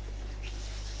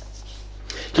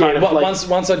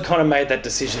 Once I'd kind of made that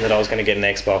decision that I was going to get an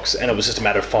Xbox, and it was just a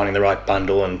matter of finding the right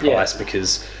bundle and price,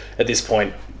 because at this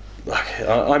point, like,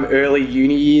 I'm early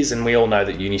uni years, and we all know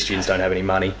that uni students don't have any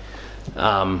money.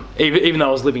 Even though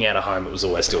I was living out of home, it was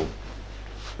always still...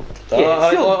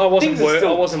 I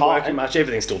wasn't working much.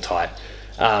 Everything's still tight.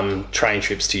 Train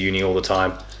trips to uni all the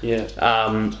time. Yeah.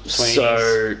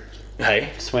 So,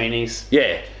 hey. Sweeney's.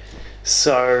 Yeah.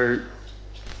 So,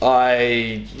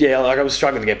 I was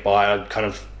struggling to get by.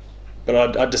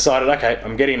 But I decided, okay,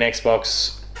 I'm getting an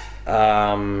Xbox.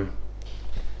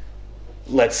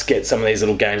 Let's get some of these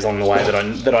little games along the way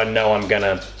that I know I'm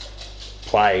gonna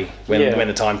play when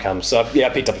the time comes. So I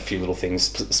picked up a few little things,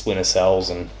 Splinter Cells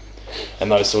and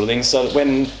those sort of things. So that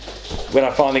when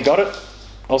I finally got it,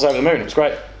 I was over the moon. It was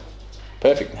great,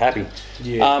 perfect, happy.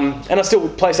 Yeah. And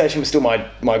PlayStation was still my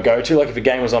go-to. Like, if a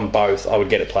game was on both, I would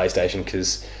get it PlayStation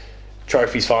because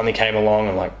trophies finally came along.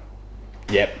 I'm like,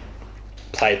 yep,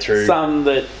 played through. Some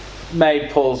that made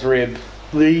Paul's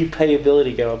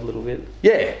replayability go up a little bit.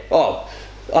 Yeah. Oh,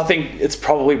 I think it's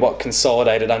probably what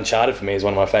consolidated Uncharted for me as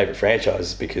one of my favourite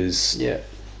franchises because I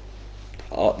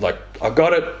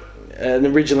got it, and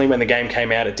originally when the game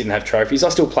came out it didn't have trophies. I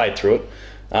still played through it,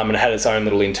 and it had its own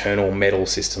little internal medal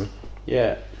system.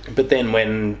 Yeah. But then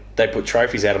when they put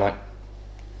trophies out, I'm like,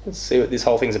 let's see what this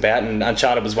whole thing's about. And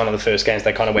Uncharted was one of the first games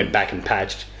they kind of went back and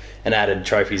patched and added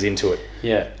trophies into it.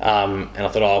 Yeah. And I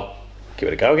thought, I'll give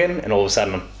it a go again. And all of a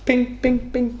sudden, I'm ping,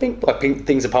 ping, ping, ping. Like,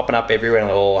 things are popping up everywhere. And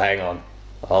I'm like, oh, hang on.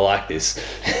 I like this.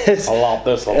 I love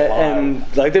this a lot. And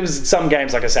like, there was some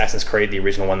games like Assassin's Creed, the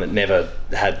original one, that never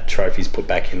had trophies put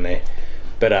back in there.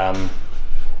 But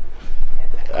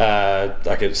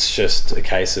like, it's just a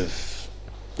case of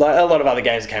like a lot of other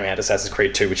games that came out, Assassin's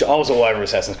Creed 2, which I was all over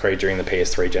Assassin's Creed during the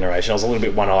PS3 generation. I was a little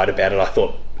bit one-eyed about it. I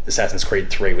thought Assassin's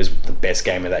Creed 3 was the best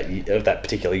game of that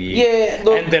particular year. Yeah,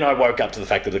 look, and then I woke up to the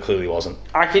fact that it clearly wasn't.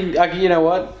 I can you know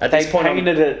what? At they this point,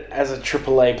 painted it as a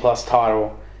AAA plus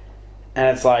title,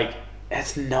 and it's like,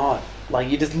 it's not. Like,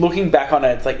 you're just looking back on it,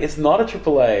 it's like, it's not a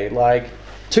AAA. Like,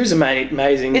 2's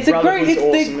amazing. It's a great,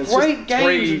 awesome. It's great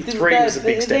games. Three was a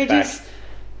big step back.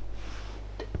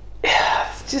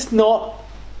 It's just not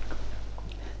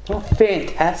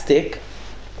fantastic.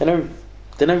 They know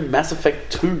Mass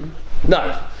Effect 2.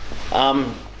 No.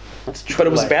 That's but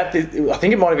it was about I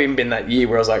think it might have even been that year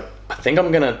where I was like, I think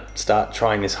I'm going to start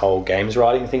trying this whole games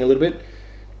writing thing a little bit.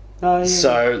 Oh, yeah.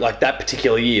 So, like, that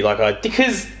particular year,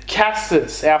 because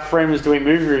Cassis, our friend, was doing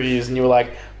movie reviews, and you were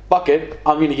like, fuck it,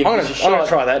 I'm going to give this a shot. I'm going to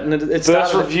try that. And it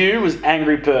First review was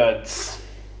Angry Birds.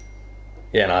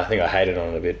 Yeah, no, I think I hated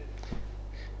on it a bit.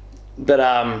 But,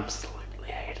 absolutely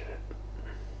hated it.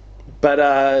 But,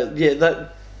 yeah,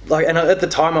 that, like, and at the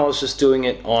time I was just doing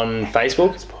it on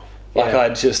Facebook. Like, I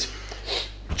just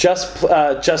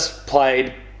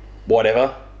played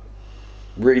whatever,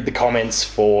 read the comments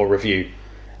for review.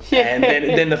 Yeah. And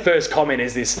then the first comment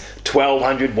is this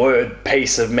 1,200 word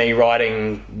piece of me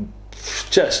writing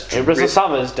it was a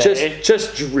summer's day.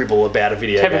 Just dribble about a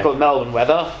video Typical game. Melbourne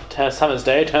weather. Summer's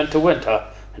day turned to winter,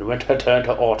 and winter turned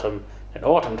to autumn, And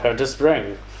autumn turned to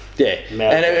spring. Yeah,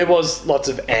 and it was lots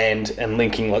of and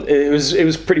linking. It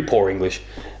was pretty poor English.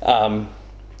 Poor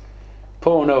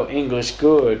no English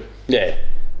good. Yeah,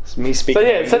 it's me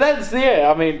speaking. So that's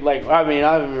I mean, I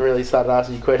haven't really started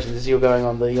asking you questions as you're going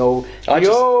on the old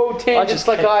tangents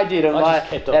like I did on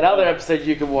that other episode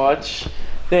you can watch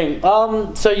thing.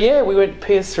 So yeah, we went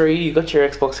PS3. You got your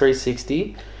Xbox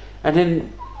 360, and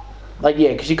then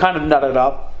because you kind of nutted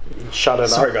up. Shut it up.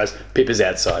 Sorry, guys. Pippa's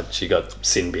outside. She got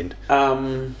sin binned.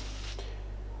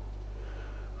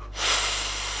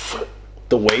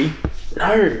 The Wii?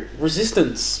 No,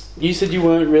 Resistance. You said you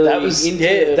weren't really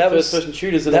into first-person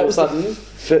shooters, and all of a sudden...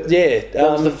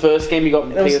 that was the first game you got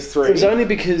on PS3. It was only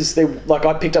because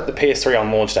I picked up the PS3 on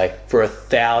launch day for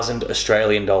 1,000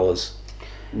 Australian dollars.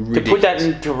 Ridiculous. To put that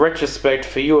into retrospect,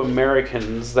 for you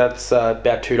Americans, that's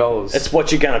about $2. It's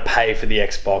what you're going to pay for the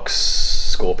Xbox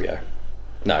Scorpio.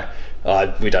 No,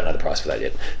 we don't know the price for that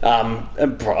yet. I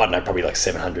don't know, probably like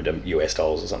 $700 US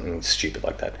or something stupid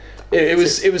like that. It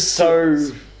was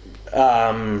so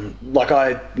I'd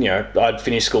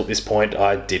finished school at this point.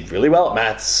 I did really well at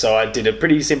maths, so I did a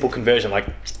pretty simple conversion.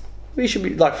 We should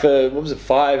be for what was it,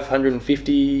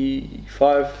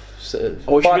 555. We should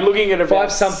be looking at about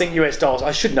 $5 US.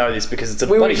 I should know this because it's a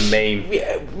bloody meme.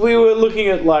 We were looking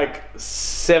at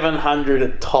 700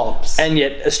 at tops, and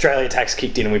yet Australia tax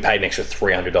kicked in, and we paid an extra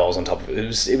 $300 on top of it.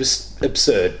 It was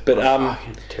absurd, but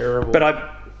fucking terrible. But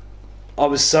I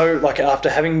was so after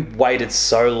having waited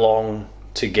so long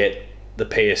to get the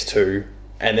PS2,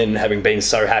 and then having been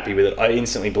so happy with it, I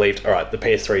instantly believed, all right, the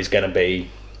PS3 is going to be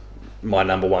my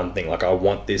number one thing. I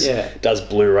want this. Yeah. It does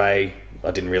Blu-ray. I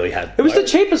didn't really have... It was the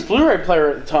cheapest Blu-ray player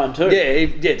at the time, too.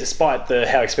 Yeah, despite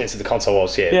how expensive the console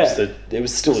was, it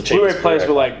was still the cheapest. Blu-ray players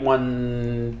were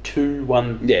 $1, $2,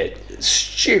 $1... Yeah,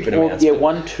 stupid amounts. Yeah,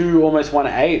 $1, $2, almost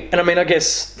 $1, $8. And I mean, I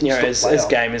guess, as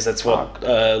gamers, that's what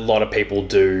a lot of people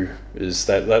do, is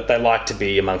that they like to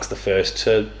be amongst the first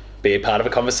to be a part of a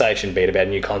conversation, be it about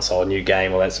a new console, a new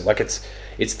game, all that stuff.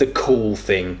 It's the cool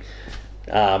thing.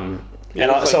 I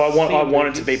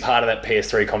wanted to be part of that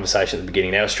PS3 conversation at the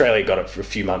beginning. Now, Australia got it for a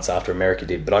few months after America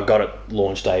did, but I got it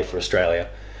launch day for Australia.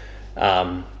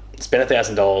 Spent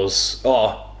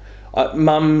 $1,000.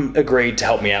 Mum agreed to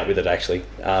help me out with it, actually.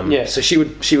 So she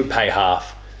would pay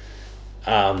half.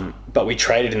 But we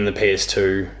traded in the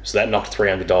PS2, so that knocked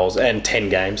 $300 and 10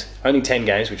 games. Only 10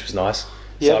 games, which was nice.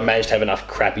 So I managed to have enough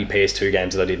crappy PS2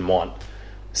 games that I didn't want.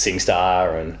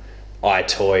 SingStar and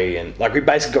iToy, and we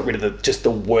basically got rid of just the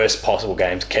worst possible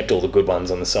games, kept all the good ones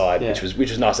on the side, which was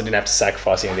nice. I didn't have to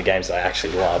sacrifice any of the games that I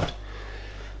actually loved.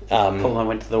 Paul and I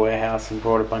went to the warehouse and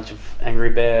brought a bunch of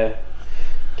Angry Bear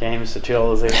games for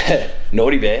 $2 each.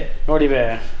 Naughty Bear. Naughty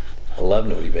Bear. I love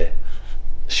Naughty Bear.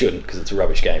 Shouldn't, because it's a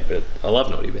rubbish game, but I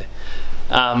love Naughty Bear.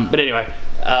 But anyway,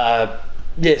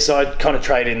 so I kind of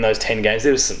traded in those 10 games.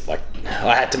 There was some,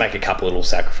 I had to make a couple little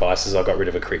sacrifices. I got rid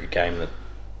of a cricket game that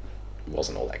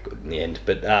wasn't all that good in the end,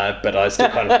 but I still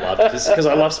kind of loved it because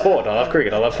I love sport, I love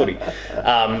cricket, I love footy.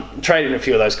 Traded in a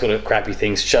few of those kind of crappy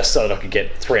things just so that I could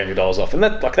get $300 off, and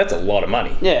that's a lot to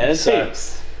Yeah, it's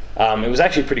heaps. It was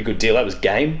actually a pretty good deal. That was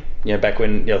Game, back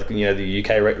when the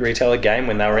UK retailer Game,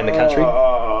 when they were in the country.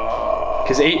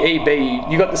 Because EB,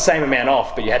 you got the same amount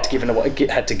off, but you had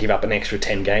to give up an extra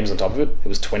 10 games on top of it. It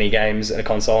was 20 games in a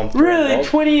console. Really,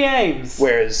 20 games.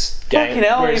 Whereas Game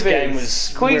was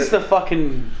squeeze the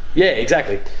fucking. Yeah,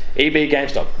 exactly. EB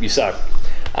GameStop, you suck.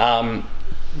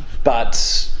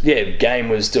 But Game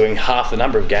was doing half the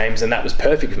number of games, and that was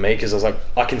perfect for me because I was like,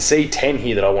 I can see 10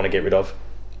 here that I want to get rid of.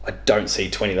 I don't see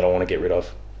 20 that I want to get rid of.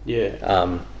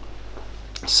 Yeah.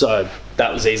 So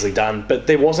that was easily done, but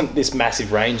there wasn't this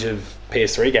massive range of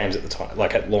PS3 games at the time,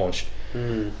 at launch.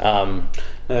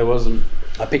 There wasn't.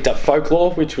 I picked up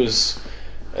Folklore, which was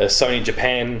a Sony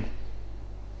Japan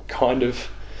kind of.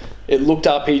 It looked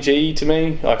RPG to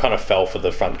me. I kind of fell for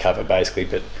the front cover basically,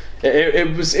 but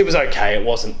it was okay. It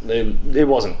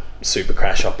wasn't super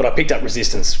crash off. But I picked up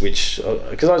Resistance, which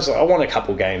because I want a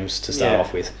couple games to start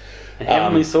off with. And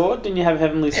Heavenly Sword? Didn't you have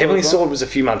Heavenly Sword? Heavenly Sword was a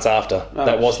few months after.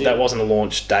 That wasn't a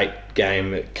launch date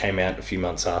game. It came out a few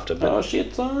months after. But,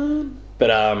 son.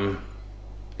 But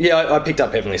I picked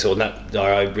up Heavenly Sword, and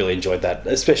I really enjoyed that,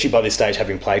 especially by this stage,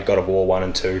 having played God of War 1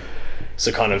 and 2.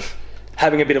 So kind of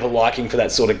having a bit of a liking for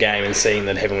that sort of game and seeing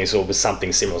that Heavenly Sword was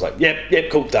something similar. I was like,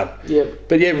 yep, cool, done. Yep.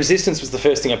 But Resistance was the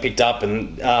first thing I picked up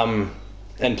and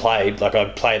played. I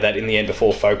played that in the end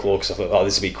before Folklore because I thought,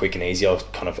 this will be quick and easy. I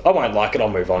won't like it, I'll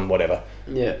move on, whatever.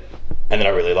 Yeah. And then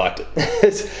I really liked it.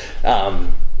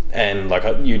 And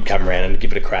you'd come around and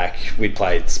give it a crack. We'd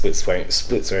play split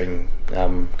screen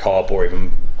co-op or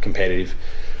even competitive.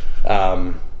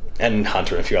 And and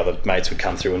Hunter and a few other mates would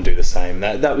come through and do the same.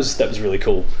 That was really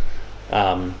cool.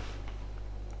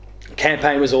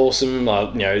 Campaign was awesome.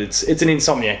 It's an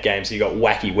Insomniac game, so you got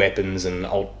wacky weapons and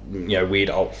weird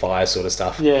alt fire sort of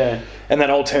stuff. Yeah. And that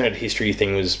alternate history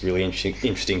thing was really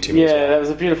interesting to me. Yeah, as well. that was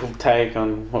a beautiful take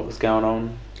on what was going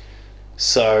on.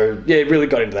 So yeah, really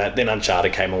got into that. Then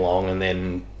Uncharted came along, and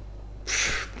then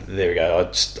there we go.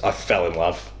 I fell in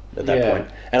love at that point.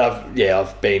 And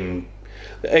I've been.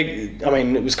 I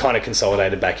mean, it was kind of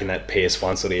consolidated back in that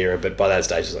PS1 sort of era, but by that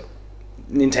stage, it's like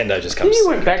Nintendo just comes. You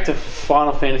went back to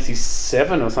Final Fantasy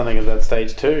VII or something at that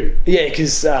stage too. Yeah,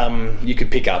 because you could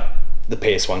pick up the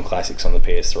PS1 classics on the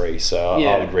PS3, so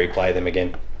I would replay them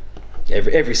again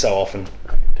every so often.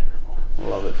 I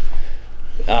love it.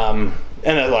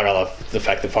 And I love the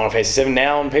fact that Final Fantasy VII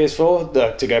now on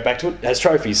PS4, to go back to it, has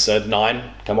trophies. So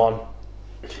 9, come on.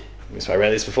 We spoke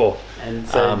about this before. And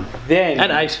so then...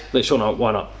 And 8, sure not,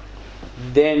 why not?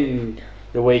 Then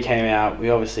the Wii came out.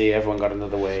 Everyone got into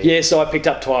the Wii. Yeah, so I picked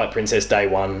up Twilight Princess day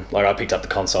one. I picked up the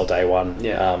console day one.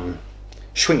 Yeah.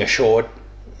 Schwinger Short.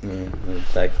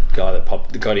 That guy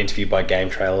that got interviewed by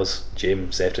Game Trailers,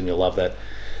 Jim Sefton, you'll love that.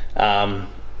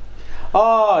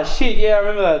 Oh, shit, yeah, I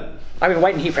remember that. I've been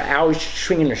waiting here for hours,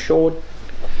 swinging a short.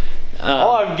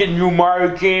 I'm getting new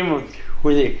Mario game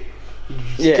with it.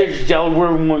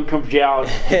 Where one comes out.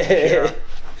 Yeah.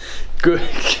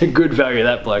 Good value,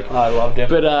 that bloke. I loved it.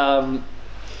 But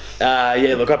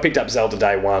look, I picked up Zelda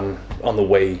day one on the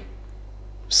Wii,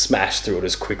 smashed through it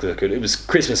as quickly as I could. It was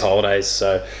Christmas holidays,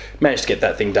 so managed to get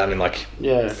that thing done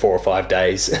in 4 or 5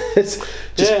 days.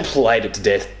 Just played it to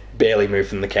death. Barely moved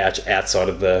from the couch outside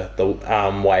of the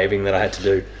arm waving that I had to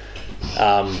do.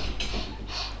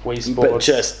 Wii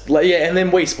Sports. But and then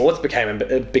Wii Sports became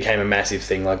a massive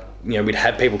thing. We'd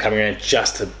have people coming around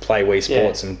just to play Wii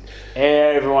Sports, and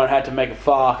everyone had to make a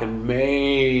fucking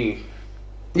me.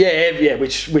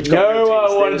 Which no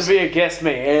one wanted to be a guest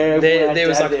me. There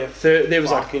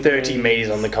was like 30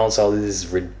 me's on the console. This is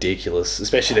ridiculous,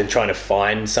 especially then trying to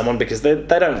find someone because they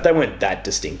weren't that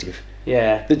distinctive.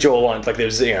 Yeah, the jawlines, there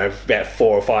was about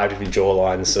 4 or 5 different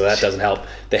jawlines, so that doesn't help.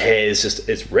 The hair is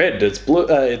it's red, it's blue,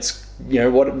 it's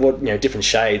different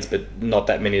shades, but not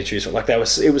that many to choose from. It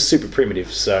was super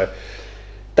primitive. So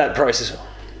that process.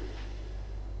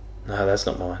 No, that's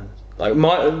not mine.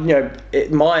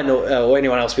 Mine or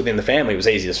anyone else within the family was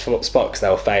easiest spot because they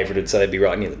were favorited, so they'd be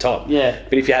right near the top. Yeah.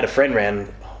 But if you had a friend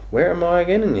round, where am I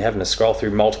again? And you're having to scroll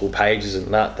through multiple pages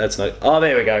and that's not. Oh,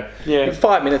 there we go. Yeah.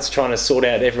 5 minutes trying to sort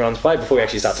out everyone's play before we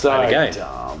actually start to play the game.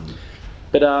 Dumb.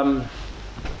 But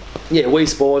Wii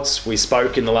Sports. We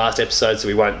spoke in the last episode, so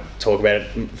we won't talk about it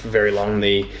for very long.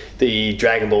 The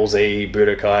Dragon Ball Z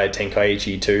Budokai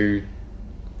Tenkaichi 2.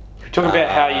 We're talking about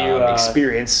how you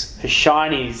experience the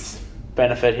shinies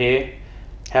benefit here.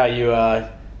 How you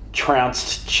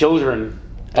trounced children.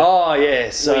 Oh yeah,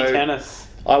 so Wii Tennis.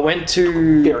 I went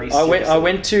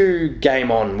to Game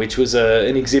On, which was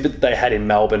an exhibit that they had in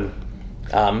Melbourne,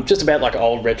 just about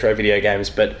old retro video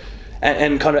games. But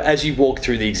and kind of as you walk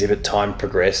through the exhibit, time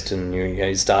progressed, and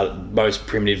you start most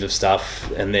primitive of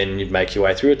stuff, and then you'd make your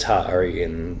way through Atari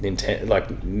and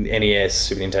NES,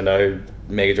 Super Nintendo,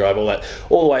 Mega Drive,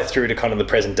 all the way through to kind of the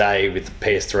present day with the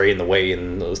PS3 and the Wii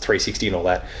and the 360 and all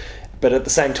that. But at the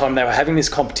same time, they were having this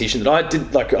competition that I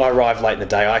did. I arrived late in the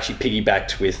day. I actually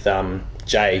piggybacked with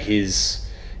Jay.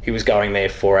 He was going there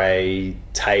for a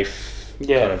TAFE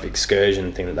kind of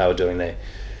excursion thing that they were doing there,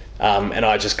 and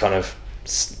I just kind of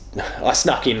I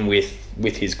snuck in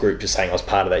with his group, just saying I was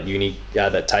part of that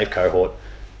that TAFE cohort.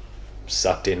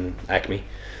 Sucked in Acme.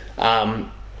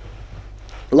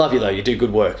 Love you though. You do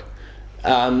good work.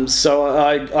 So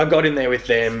I got in there with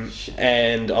them,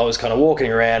 and I was kind of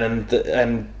walking around,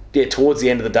 and towards the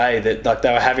end of the day, that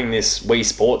they were having this Wii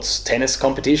Sports tennis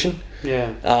competition.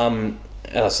 Yeah.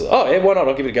 And I said, oh yeah, why not?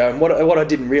 I'll give it a go. And what I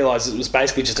didn't realise is it was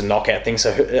basically just a knockout thing.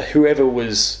 So whoever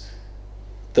was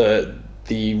the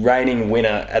reigning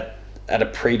winner at a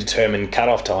predetermined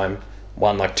cutoff time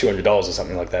won $200 or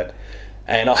something like that.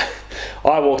 And I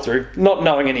walked through, not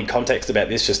knowing any context about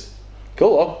this, just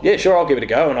cool. I'll give it a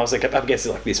go. And I was up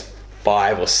against this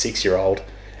 5 or 6 year old,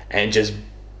 and just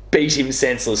beat him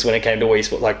senseless when it came to Wii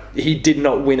Sport. He did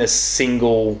not win a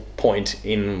single point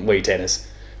in Wii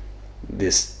Tennis.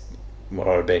 This, what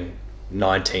would have been,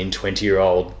 19,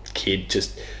 20-year-old kid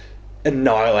just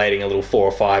annihilating a little 4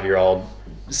 or 5 year old,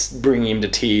 bringing him to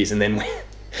tears. And then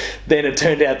it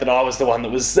turned out that I was the one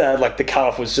that was the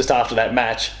cutoff was just after that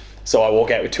match. So I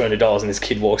walk out with $200, and this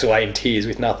kid walks away in tears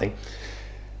with nothing.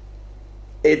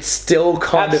 it's still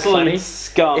kind of funny.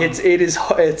 Scum.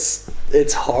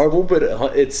 It's horrible, but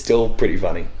it's still pretty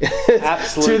funny.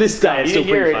 Absolute to this day, it's still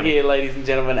you hear pretty it funny. here, ladies and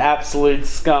gentlemen. Absolute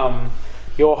scum.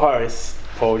 Your host,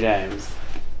 Paul James.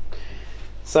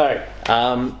 So,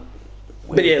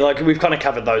 but yeah, like we've kind of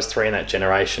covered those three in that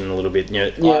generation a little bit.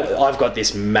 You know, I've got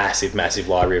this massive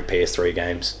library of PS3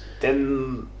 games.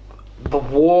 then the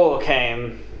war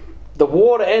came. The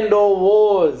war to end all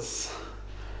wars.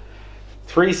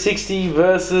 360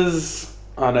 versus...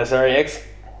 Oh no, sorry.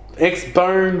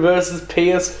 X-Bone versus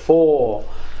PS4.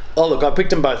 Oh look, I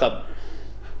picked them both up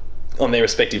on their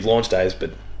respective launch days,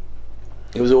 but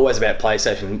it was always about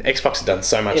PlayStation. Xbox had done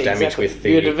so much damage exactly. with the...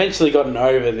 You had eventually gotten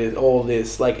over all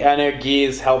this. Like, I know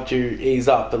Gears helped you ease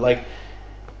up, but like,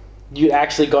 you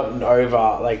actually gotten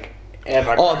over like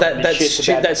ever. Oh, that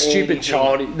anything. stupid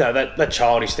childish... No, that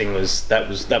childish thing was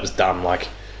dumb. Like,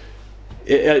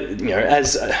 you know,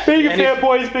 as being a fair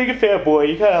boy is being a fair boy.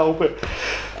 You can't help it.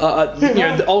 You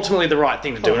know, ultimately the right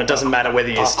thing to do, and it doesn't matter whether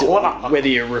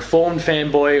you're a reformed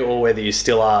fanboy or whether you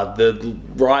still are. The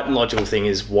right and logical thing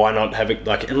is, why not have it,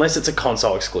 like, unless it's a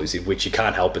console exclusive, which you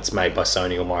can't help, it's made by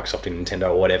Sony or Microsoft and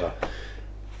Nintendo or whatever.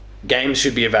 Games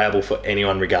should be available for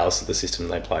anyone regardless of the system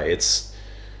they play. It's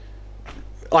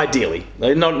ideally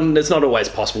it's not always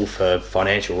possible for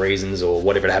financial reasons or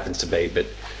whatever it happens to be, but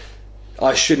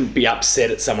I shouldn't be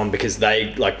upset at someone because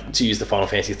they, like, to use the Final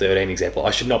Fantasy 13 example, I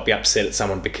should not be upset at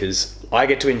someone because I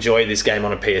get to enjoy this game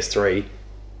on a PS3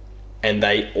 and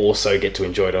they also get to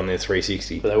enjoy it on their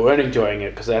 360. But they weren't enjoying it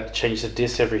because they had to change the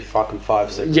disc every fucking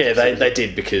 5 seconds. Yeah, they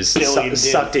did, because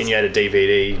sucked in, you had a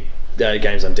DVD,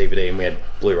 games on DVD, and we had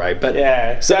Blu-ray. But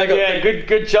yeah, so they got, yeah,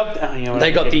 good job.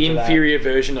 They got the inferior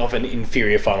version of an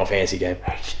inferior Final Fantasy game.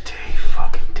 HD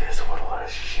fucking disc, what a lot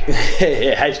of shit.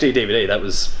 Yeah, HD DVD, that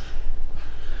was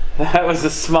a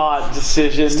smart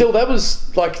decision. Still, that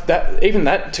was like that. Even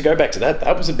that, to go back to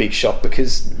that was a big shock,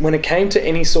 because when it came to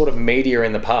any sort of media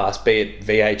in the past, be it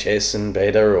VHS and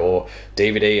beta or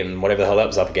DVD and whatever the hell that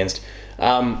was up against,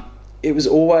 it was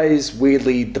always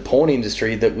weirdly the porn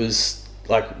industry that was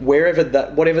like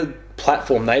whatever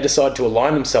platform they decide to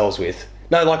align themselves with.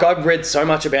 No, like, I've read so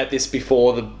much about this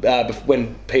before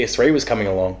when PS3 was coming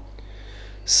along.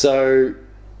 So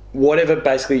whatever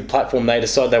basically platform they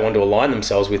decide they want to align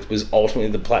themselves with was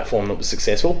ultimately the platform that was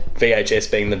successful.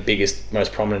 VHS being the biggest,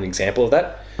 most prominent example of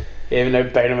that. Yeah, even though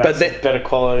Betamax is better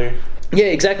quality. Yeah,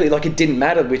 exactly. Like, it didn't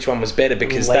matter which one was better,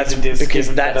 because that's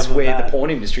better where than the porn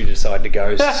industry decided to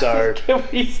go. So can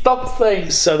we stop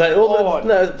saying? So that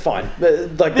no, fine.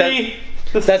 But, like,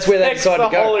 that's where they decided to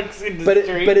go. But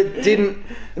it didn't.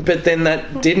 But then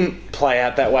that didn't play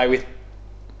out that way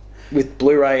with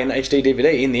Blu-ray and HD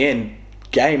DVD. In the end,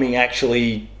 gaming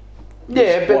actually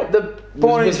the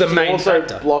porn was the industry main also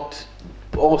factor. blocked.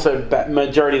 Also,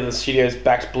 majority of the studios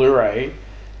backed Blu-ray,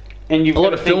 and you've a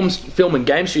lot of film and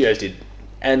game studios did,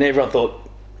 and everyone thought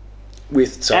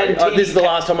this is the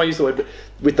last time I used the word, but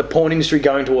with the porn industry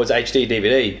going towards HD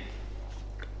DVD,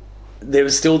 there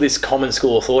was still this common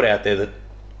school of thought out there that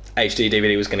HD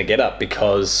DVD was going to get up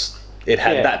because it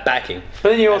had that backing. But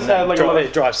then you also had like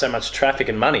it drives so much traffic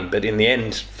and money, but in the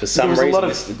end, for some reason, a lot of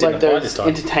it didn't apply this time.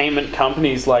 Entertainment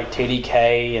companies like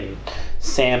TDK and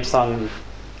Samsung,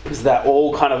 is that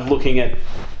all kind of looking at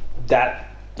that,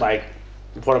 like,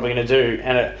 what are we going to do?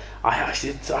 And I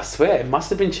swear, it must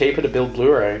have been cheaper to build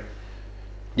Blu-ray.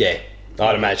 Yeah,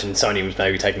 I'd imagine Sony was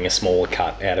maybe taking a smaller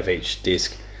cut out of each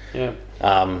disc. Yeah.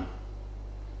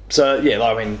 So yeah,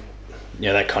 I mean, you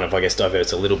know, that kind of, I guess,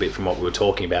 diverts a little bit from what we were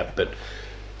talking about, but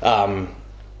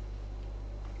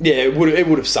yeah, it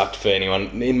would have sucked for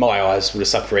anyone, in my eyes, would have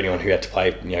sucked for anyone who had to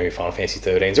play, you know, Final Fantasy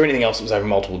 13s or anything else that was over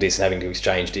multiple discs and having to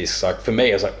exchange discs. Like, for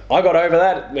me, I was like, I got over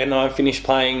that when I finished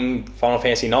playing Final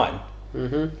Fantasy 9.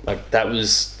 Mm-hmm. Like, that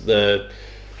was the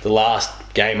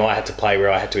last game I had to play where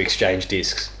I had to exchange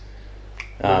discs.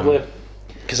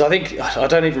 Because I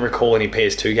don't even recall any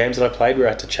PS2 games that I played where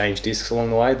I had to change discs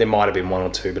along the way. There might have been one or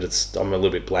two, but I'm a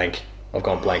little bit blank. I've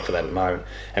gone blank for that at the moment.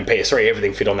 And PS3,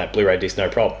 everything fit on that Blu-ray disc, no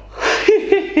problem.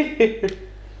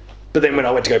 But then when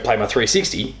I went to go play my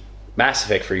 360, Mass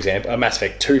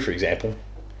Effect 2, for example,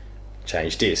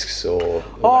 changed discs or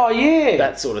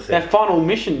that sort of thing. That final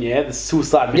mission, the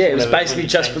suicide mission. Yeah, it was basically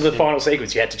just for the final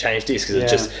sequence. You had to change discs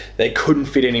because they couldn't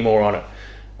fit any more on it.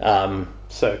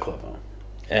 So clever.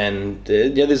 And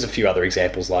there's a few other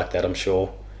examples like that, I'm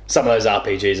sure. Some of those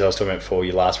RPGs I was talking about before,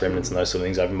 your Last Remnants and those sort of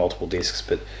things over multiple discs.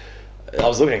 But I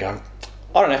was looking at it going,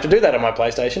 I don't have to do that on my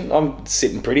PlayStation. I'm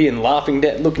sitting pretty and laughing,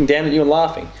 looking down at you and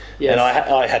laughing. Yes. And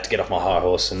I had to get off my high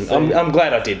horse, and I'm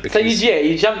glad I did. Because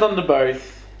you jumped onto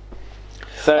both.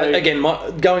 So again,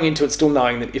 going into it, still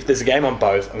knowing that if there's a game on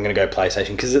both, I'm going to go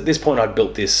PlayStation, because at this point I'd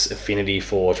built this affinity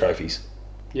for trophies.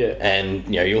 Yeah.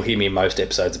 And you'll hear me in most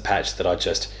episodes of Patch that I'm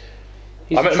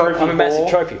a massive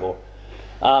trophy whore.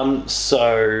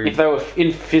 So if they were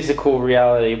in physical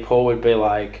reality, Paul would be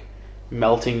like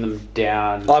melting them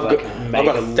down. I've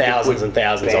got thousands and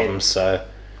thousands of them, so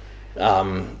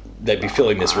they'd be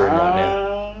filling this room right now.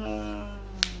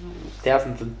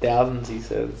 Thousands and thousands, he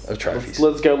says. Of trophies.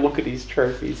 Let's go look at his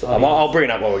trophies. I'll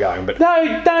bring it up while we're going, but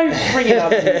no, don't bring it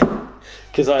up.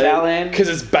 Because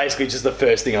it's basically just the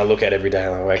first thing I look at every day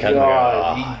when I wake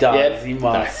up. He does. Yep. He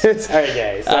must.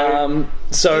 Okay.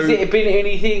 So has there been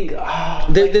anything?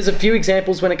 There's a few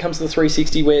examples when it comes to the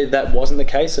 360 where that wasn't the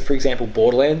case. So, for example,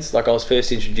 Borderlands. Like I was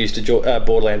first introduced to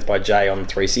Borderlands by Jay on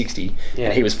 360,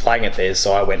 and he was playing it there,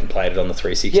 so I went and played it on the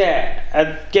 360. Yeah,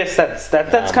 I guess that's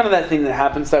kind of that thing that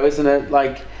happens, though, isn't it?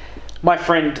 Like, my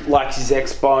friend likes his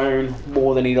Xbone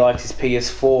more than he likes his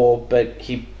PS4, but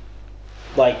he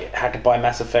had to buy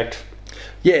Mass Effect.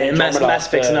 Yeah, and Mass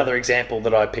Effect's another example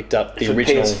that I picked up the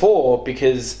original PS4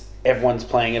 because everyone's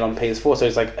playing it on PS4. So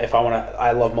it's like, if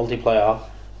I love multiplayer,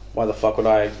 why the fuck would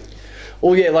I?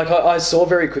 Well, yeah, like I saw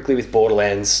very quickly with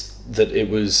Borderlands that it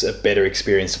was a better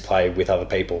experience to play with other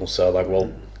people. So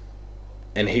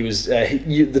and he was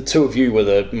the two of you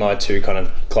were my two kind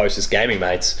of closest gaming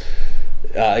mates.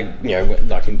 Like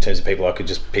in terms of people I could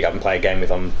just pick up and play a game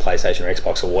with on PlayStation or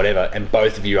Xbox or whatever, and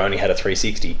both of you only had a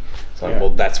 360. So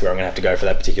well, that's where I'm going to have to go for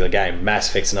that particular game. Mass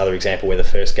Effect's another example where the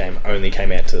first game only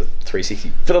came out to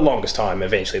 360 for the longest time.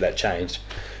 Eventually that changed,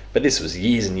 but this was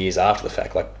years and years after the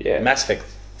fact. Mass Effect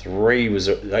 3 was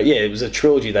it was a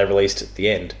trilogy they released at the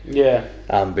end.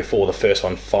 Before the first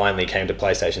one finally came to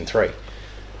PlayStation 3.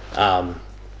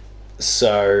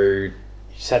 So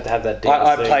just had to have that DLC.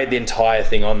 I played the entire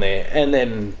thing on there, and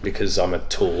then because I'm a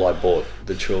tool, I bought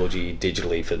the trilogy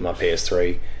digitally for my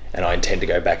PS3, and I intend to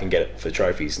go back and get it for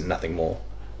trophies and nothing more.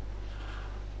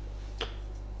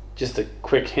 Just a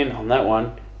quick hint on that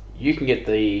one. You can get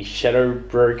the Shadow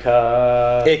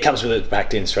Broker... It comes with it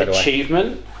backed in straight away.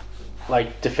 Achievement.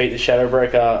 Like, defeat the Shadow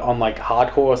Broker on,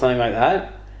 hardcore or something like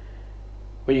that.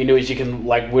 What you can do is you can,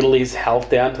 whittle his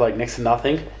health down to, next to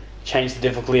nothing, change the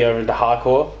difficulty over to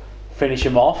hardcore, finish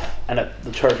him off, and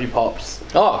the trophy pops.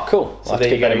 Oh, cool. So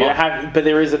there you go. But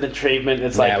there is an achievement.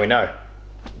 It's now we know.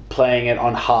 Playing it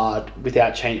on hard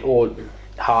without or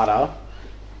harder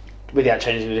without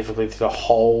changing the difficulty to the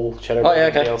whole Shadow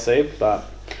Broker DLC. But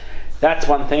that's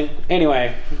one thing.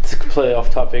 Anyway, it's completely off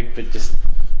topic, but just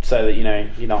so that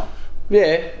you're not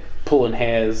pulling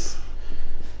hairs.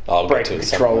 I'll breaking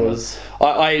controllers.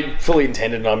 I fully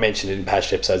intended, and I mentioned it in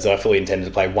past episodes, that I fully intended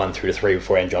to play 1 through to 3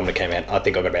 before Andromeda came out. I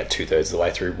think I got about 2/3 of the way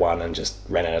through 1 and just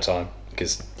ran out of time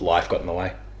because life got in the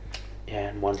way. Yeah,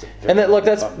 and one's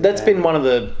that's been one of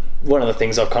the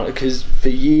things I've because for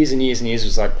years and years and years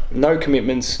it was no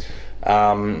commitments.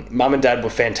 Mum and Dad were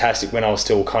fantastic when I was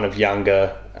still kind of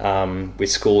younger,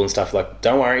 with school and stuff.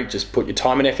 Don't worry, just put your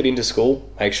time and effort into school.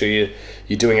 Make sure you're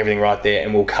doing everything right there,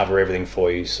 and we'll cover everything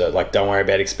for you. So don't worry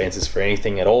about expenses for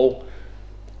anything at all.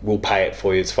 We'll pay it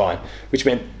for you. It's fine. Which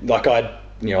meant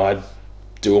I'd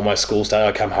do all my school stuff.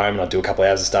 I'd come home and I'd do a couple of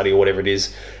hours of study or whatever it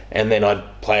is, and then I'd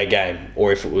play a game.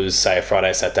 Or if it was say a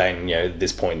Friday, Saturday, and at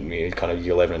this point kind of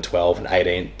year 11 and 12 and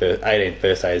 18th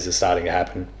birthdays are starting to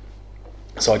happen.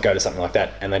 So I'd go to something like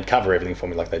that, and they'd cover everything for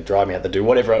me. They'd drive me out to do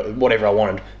whatever I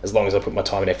wanted, as long as I put my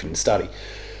time and effort in study.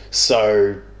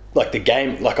 So, the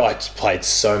game, I just played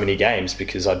so many games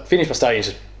because I'd finish my study and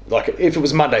just, if it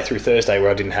was Monday through Thursday where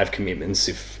I didn't have commitments,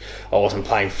 if I wasn't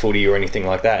playing footy or anything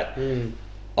like that,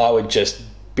 I would just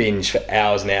binge for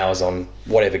hours and hours on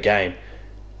whatever game.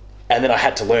 And then I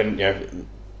had to learn,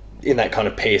 in that kind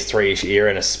of PS3-ish era,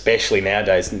 and especially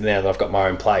nowadays, now that I've got my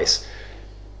own place,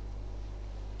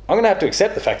 I'm going to have to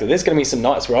accept the fact that there's going to be some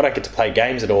nights where I don't get to play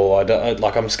games at all. I'm just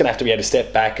going to have to be able to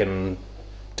step back and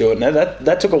do it. Now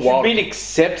that took a while. You mean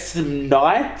accept some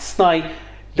nights?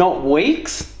 Not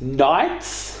weeks?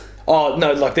 Nights? Oh,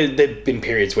 no, there've been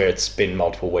periods where it's been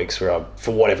multiple weeks where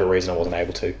for whatever reason I wasn't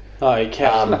able to. Okay,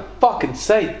 for fuck's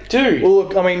sake, dude. Well,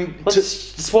 look, I mean...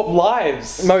 Let's swap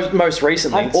lives. Most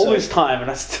recently... I have all this time and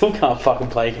I still can't fucking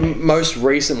play games. Most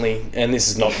recently, and this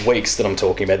is not weeks that I'm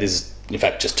talking about, this is, in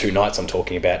fact, just 2 nights I'm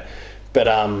talking about, but,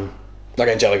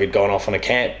 Angelica had gone off on a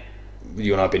camp,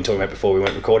 you and I have been talking about before we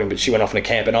went recording, but she went off on a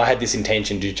camp, and I had this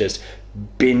intention to just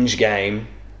binge game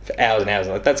for hours and hours,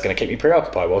 and that's going to keep me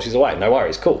preoccupied while she's away. No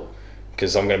worries, cool.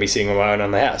 Because I'm going to be sitting on my own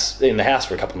in the house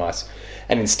for a couple of nights.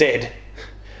 And instead...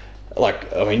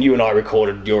 you and I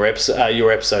recorded your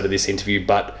episode of this interview,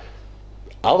 but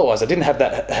otherwise I didn't have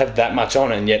that much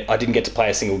on, and yet I didn't get to play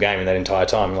a single game in that entire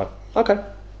time. Okay,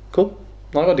 cool.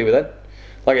 I got to deal with that.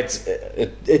 Like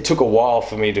it took a while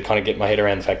for me to kind of get my head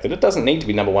around the fact that it doesn't need to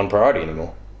be number one priority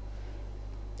anymore.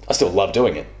 I still love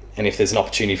doing it, and if there's an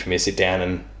opportunity for me to sit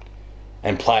down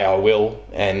and play, I will.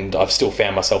 And I've still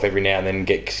found myself every now and then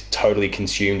get totally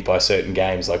consumed by certain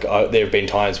games. Like there have been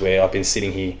times where I've been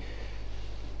sitting here.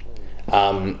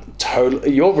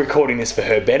 You're recording this for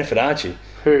her benefit, aren't you?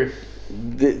 Who?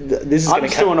 This is I'm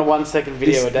just doing a 1 second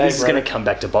video a day, This is going to come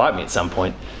back to bite me at some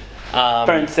point.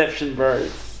 Phoneception,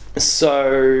 bros.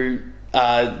 So,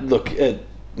 look,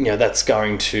 that's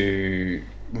going to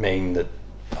mean that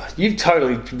you've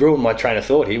totally ruined my train of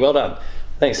thought here. Well done.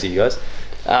 Thanks to you guys.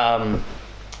 Yeah,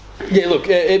 look,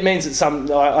 it means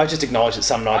that I just acknowledge that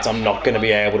some nights I'm not going to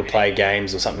be able to play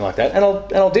games or something like that, and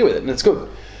I'll deal with it, and it's good.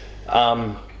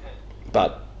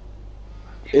 But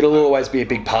it'll always be a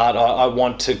big part. I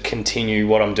want to continue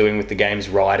what I'm doing with the games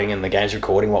writing and the games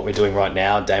recording, what we're doing right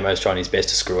now. Damo's trying his best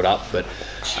to screw it up, but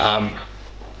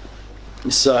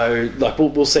so like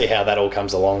we'll see how that all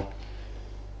comes along.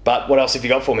 But what else have you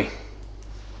got for me?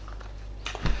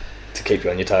 To keep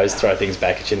you on your toes, throw things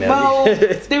back at you now. Well,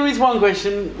 there is one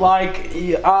question. Like,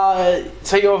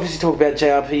 so you obviously talk about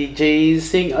JRPGs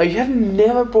thing. You have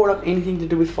never brought up anything to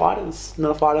do with fighters.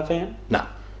 Not a fighter fan? No.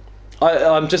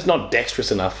 I'm just not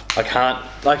dexterous enough. I can't.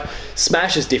 Like,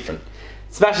 Smash is different.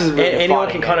 Smash is really anyone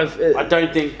can kind of. I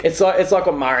don't think it's like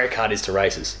what Mario Kart is to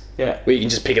races. Yeah. Where you can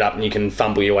just pick it up and you can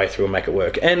fumble your way through and make it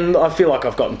work. And I feel like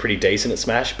I've gotten pretty decent at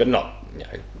Smash, but not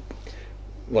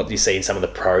what you see in some of the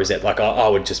pros. That like I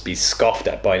would just be scoffed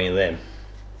at by any of them.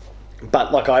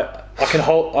 But like I can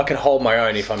hold my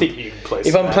own if I'm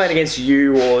playing against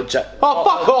you or. Fuck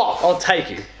off! I'll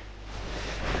take you.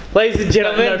 Ladies and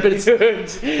gentlemen, no, but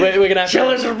we're gonna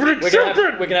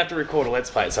have to record a Let's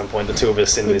Play at some point. The two of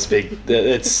us in this big.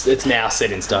 It's now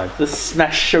set in stone. The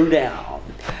Smash Showdown.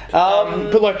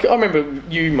 But like I remember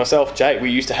you, myself, Jay.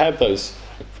 We used to have those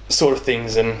sort of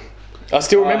things, and I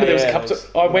still remember there was a couple.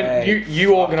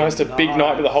 You organised a big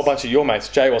night with a whole bunch of your mates.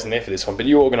 Jay wasn't there for this one, but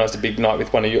you organised a big night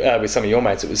with with some of your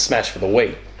mates. It was Smash for the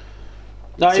Wii.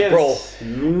 It's a brawl.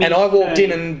 And I walked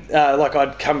in and like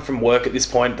I'd come from work at this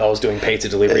point. I was doing pizza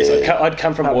deliveries. I'd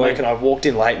come from work and I walked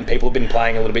in late and people had been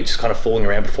playing a little bit, just kind of fooling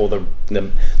around before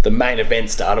the main event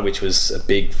started, which was a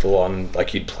big full-on,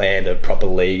 like you'd planned a proper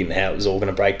league and how it was all going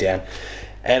to break down.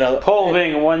 And Paul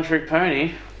being a one-trick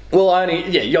pony. Well,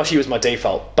 Yoshi was my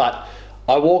default, but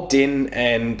I walked in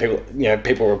and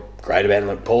people were great about it.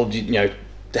 Like, Paul,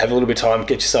 have a little bit of time,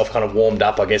 get yourself kind of warmed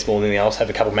up, I guess, more than anything else, have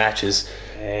a couple matches.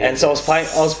 And so I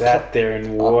was sat there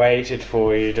and waited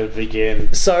for you to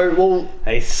begin. So, well...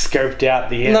 They scoped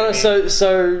out the enemy. No,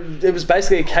 so it was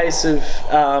basically a case of,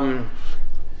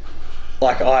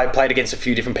 like, I played against a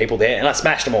few different people there, and I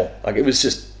smashed them all. Like, it was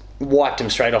just wiped them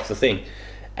straight off the thing.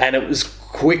 And it was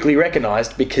quickly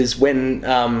recognised because when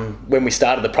we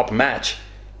started the proper match,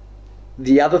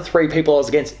 the other three people I was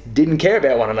against didn't care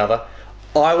about one another.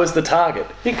 I was the target.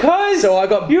 Because so I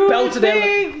got belted down.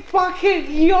 You were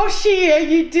fucking Yoshi and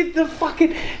you did the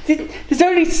fucking... There's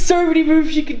only so many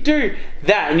moves you could do.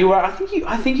 That, and you were... I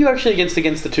think you were actually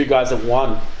against the two guys that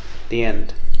won the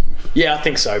end. Yeah, I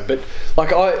think so. But,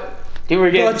 like, I took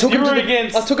him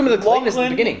to the cleaners at the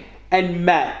beginning. And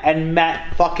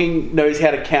Matt fucking knows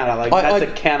how to counter. Like, that's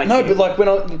a counter. No, but, like,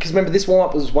 because remember, this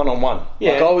warm-up was one-on-one.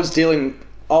 Yeah. Like, I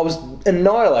was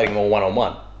annihilating them all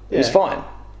one-on-one. It was fine.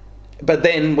 But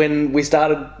then when we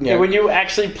started, when you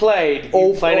actually played,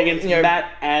 against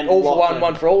Matt and all for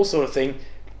one for all sort of thing.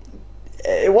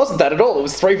 It wasn't that at all. It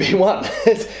was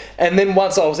 3v1, and then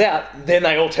once I was out, then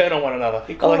they all turn on one another.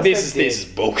 I'm like, this is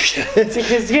bullshit.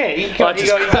 Because you got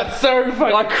so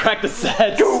funny. I cracked the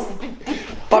stats.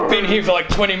 I've been here for like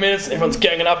 20 minutes. Everyone's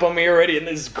ganging up on me already, and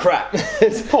this is crap.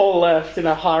 Paul left in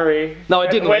a hurry. No, I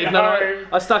didn't leave. No,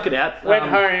 I stuck it out. Went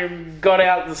home, got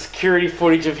out the security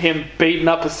footage of him beating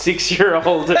up a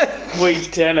 6-year-old at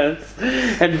Wii Tennis,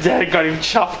 and Dad got him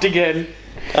chuffed again.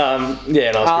 And I was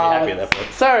pretty happy at that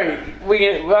point. So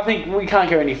I think we can't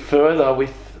go any further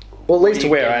with. Well, at least to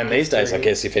where I am these days, I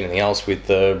guess, if anything else, with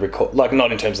the record, like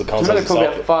not in terms of the consoles itself. We're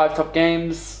going to talk about 5 top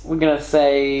games. We're going to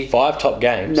say 5 top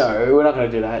games. No, we're not going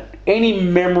to do that. Any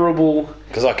memorable?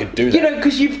 Because I could do that.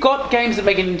 Because you've got games that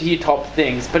make it into your top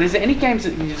things. But is there any games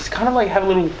that you just kind of like have a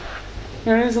little?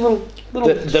 There's a little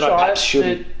that I perhaps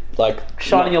shouldn't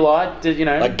shine in your light.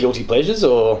 Like guilty pleasures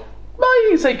or. Well, you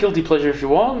can say guilty pleasure if you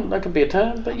want. That could be a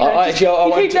term, but I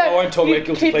won't talk about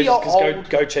guilty pleasures because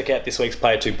go check out this week's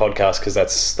Player 2 podcast because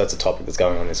that's a topic that's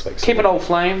going on this week. So keep an old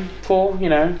flame for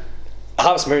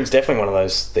Harvest Moon's definitely one of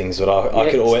those things that I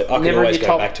could always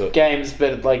go back to it. Games,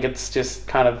 but like it's just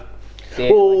kind of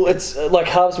Yeah, Well, it's like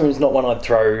Harvest Moon's not one I'd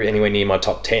throw anywhere near my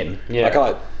top 10. Yeah.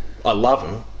 Like I love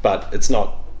them, but it's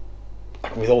not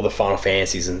like with all the Final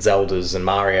Fantasies and Zeldas and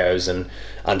Marios and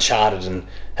Uncharted and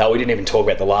hell, we didn't even talk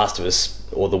about The Last of Us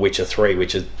or The Witcher 3,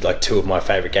 which are like two of my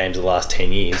favourite games of the last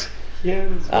 10 years. Yeah.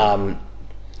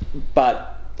 But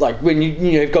like when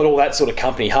you've got all that sort of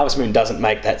company, Harvest Moon doesn't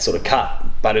make that sort of cut,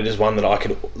 but it is one that I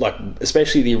could like,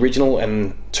 especially the original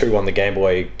and 2 on the Game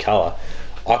Boy Color.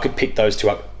 I could pick those 2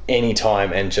 up any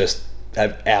time and just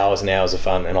have hours and hours of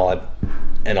fun, and I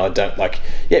don't like.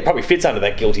 Yeah, it probably fits under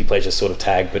that guilty pleasure sort of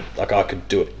tag, but like I could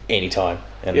do it any time,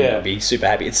 and I'd be super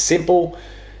happy. It's simple,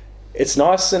 it's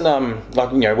nice, and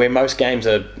like where most games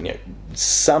are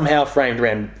somehow framed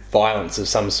around violence of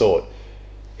some sort.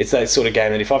 It's that sort of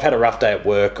game that if I've had a rough day at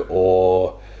work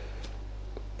or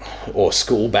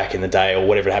school back in the day or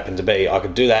whatever it happened to be, I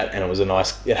could do that, and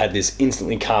it had this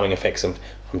instantly calming effects of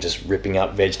I'm just ripping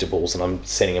up vegetables and I'm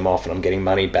sending them off and I'm getting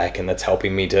money back, and that's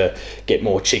helping me to get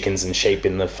more chickens and sheep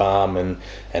in the farm,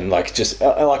 and like just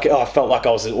I felt like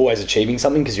I was always achieving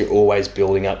something because you're always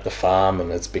building up the farm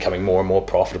and it's becoming more and more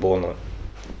profitable, and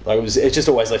it just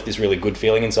always left this really good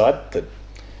feeling inside that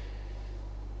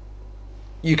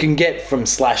you can get from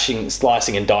slicing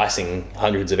and dicing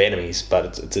hundreds of enemies,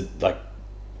 but it's like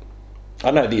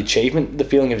I don't know, the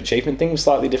feeling of achievement thing was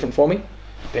slightly different for me.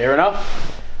 Fair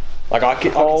enough. Like I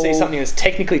could see something that's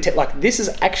technically like this is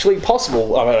actually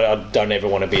possible. I don't ever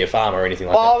want to be a farmer or anything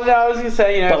like that. Oh no, I was gonna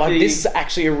say but like this is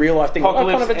actually a real life thing.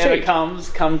 Apocalypse ever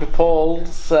come to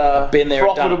Paul's been there,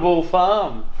 profitable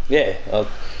farm. Yeah,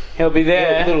 he'll be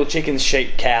there. Little chickens,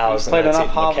 sheep, cows, and that's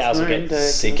it. My cows will get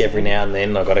sick every now and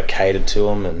then. I've got to cater to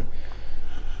them and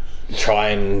try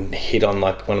and hit on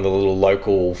like one of the little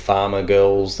local farmer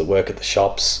girls that work at the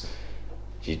shops.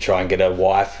 You try and get a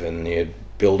wife and you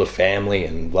build a family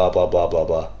and blah blah blah blah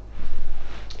blah.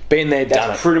 Been there, done it.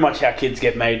 That's pretty much how kids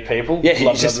get made, people. Yeah,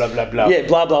 blah blah blah blah. Yeah,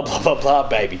 blah blah blah blah blah,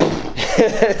 baby. Thank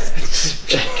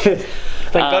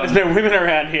God there's no women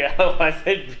around here. Otherwise,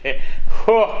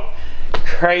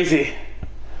 crazy.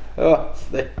 Oh,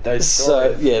 those stories.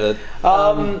 So yeah.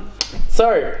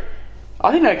 So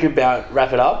I think I can about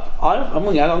wrap it up. I'm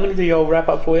going to do your wrap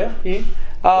up for you. Yeah.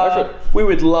 Go for it. We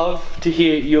would love to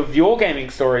hear your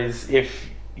gaming stories. If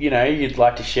you'd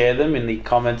like to share them in the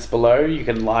comments below, you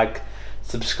can like,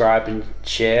 subscribe, and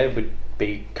share. Would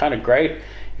be kind of great.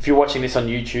 If you're watching this on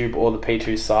YouTube or the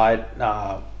P2 site,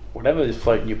 whatever is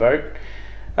floating your boat,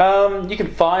 you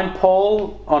can find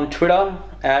Paul on Twitter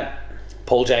at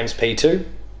PaulJamesP2.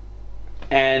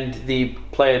 And the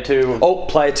Player2. Oh,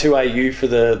 Player2AU for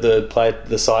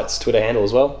the site's Twitter handle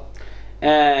as well.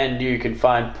 And you can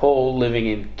find Paul living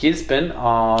in Gisborne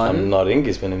on... I'm not in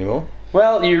Gisborne anymore.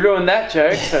 Well, you ruined that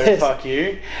joke, so fuck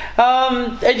you.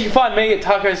 And you can find me at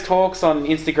Tacos Talks on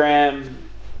Instagram,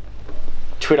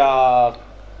 Twitter,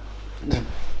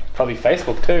 probably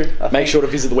Facebook too. Make sure to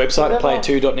visit the website,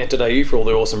 player2.net.au, for all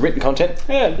the awesome written content.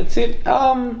 Yeah, that's it.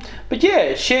 But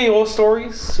yeah, share your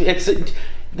stories.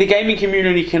 The gaming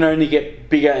community can only get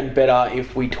bigger and better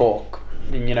if we talk.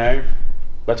 And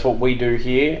that's what we do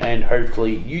here, and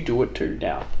hopefully you do it too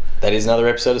now. That is another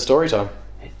episode of Storytime.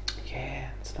 Yeah,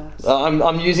 it's nice.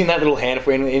 I'm using that little hand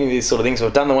for any of these sort of things. So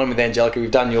I've done the one with Angelica,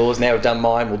 we've done yours, now we've done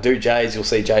mine. We'll do Jay's. You'll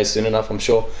see Jay's soon enough, I'm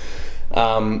sure.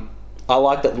 I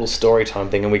like that little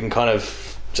Storytime thing, and we can kind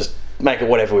of just make it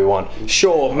whatever we want.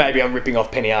 Sure, maybe I'm ripping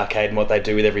off Penny Arcade and what they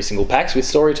do with every single PAX with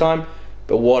Storytime,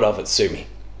 but what of it, sue me.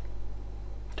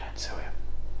 Don't sue him.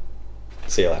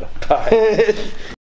 See you later. Bye.